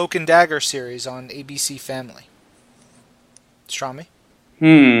concerning the Cloak and Dagger series on ABC Family? Strami?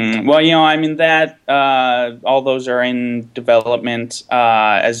 Well, that all those are in development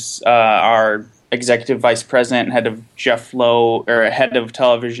as our Executive Vice President and head of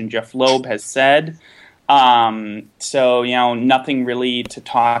television Jeff Loeb has said. So nothing really to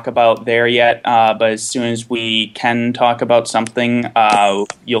talk about there yet. But as soon as we can talk about something,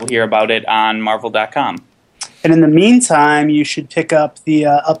 you'll hear about it on Marvel.com. And in the meantime, you should pick up the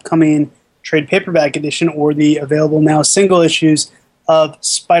upcoming trade paperback edition or the available now single issues of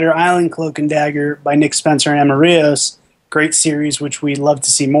Spider Island Cloak and Dagger by Nick Spencer and Emma Rios. Great series, which we'd love to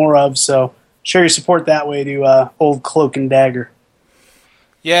see more of. So show your support that way to old Cloak and Dagger.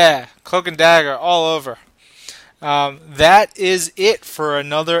 Yeah, Cloak and Dagger all over. That is it for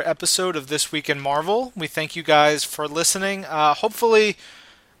another episode of This Week in Marvel. We thank you guys for listening. Hopefully,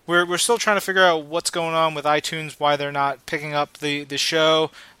 we're still trying to figure out what's going on with iTunes, why they're not picking up the show.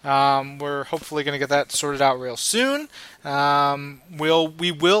 We're hopefully going to get that sorted out real soon.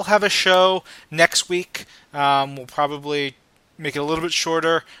 We will have a show next week. We'll probably make it a little bit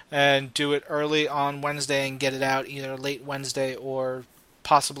shorter and do it early on Wednesday and get it out either late Wednesday or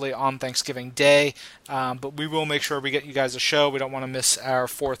possibly on Thanksgiving Day. But we will make sure we get you guys a show. We don't want to miss our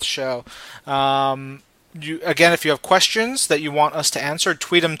 4th show. Again, if you have questions that you want us to answer,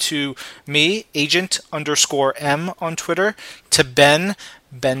 tweet them to me, agent_M on Twitter, to Ben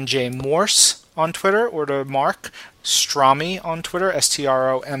J. Morse on Twitter, or to Marc Stromy on Twitter,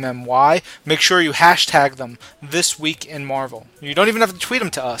 STROMMY. Make sure you hashtag them This Week in Marvel. You don't even have to tweet them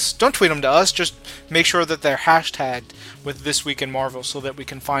to us. Don't tweet them to us. Just make sure that they're hashtagged with This Week in Marvel so that we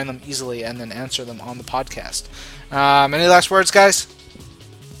can find them easily and then answer them on the podcast. Any last words, guys?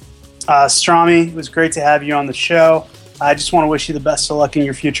 Stromy, it was great to have you on the show. I just want to wish you the best of luck in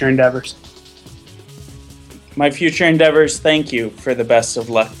your future endeavors. My future endeavors, thank you for the best of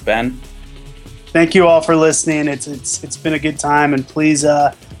luck, Ben. Thank you all for listening. It's been a good time, and please,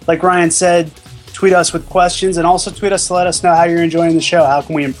 like Ryan said, tweet us with questions, and also tweet us to let us know how you're enjoying the show. How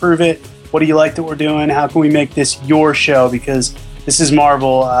can we improve it? What do you like that we're doing? How can we make this your show? Because this is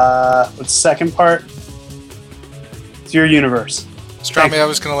Marvel. What's the second part? It's your universe. Strami, I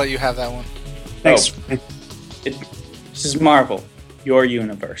was going to let you have that one. Thanks. This is Marvel. your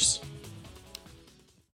universe.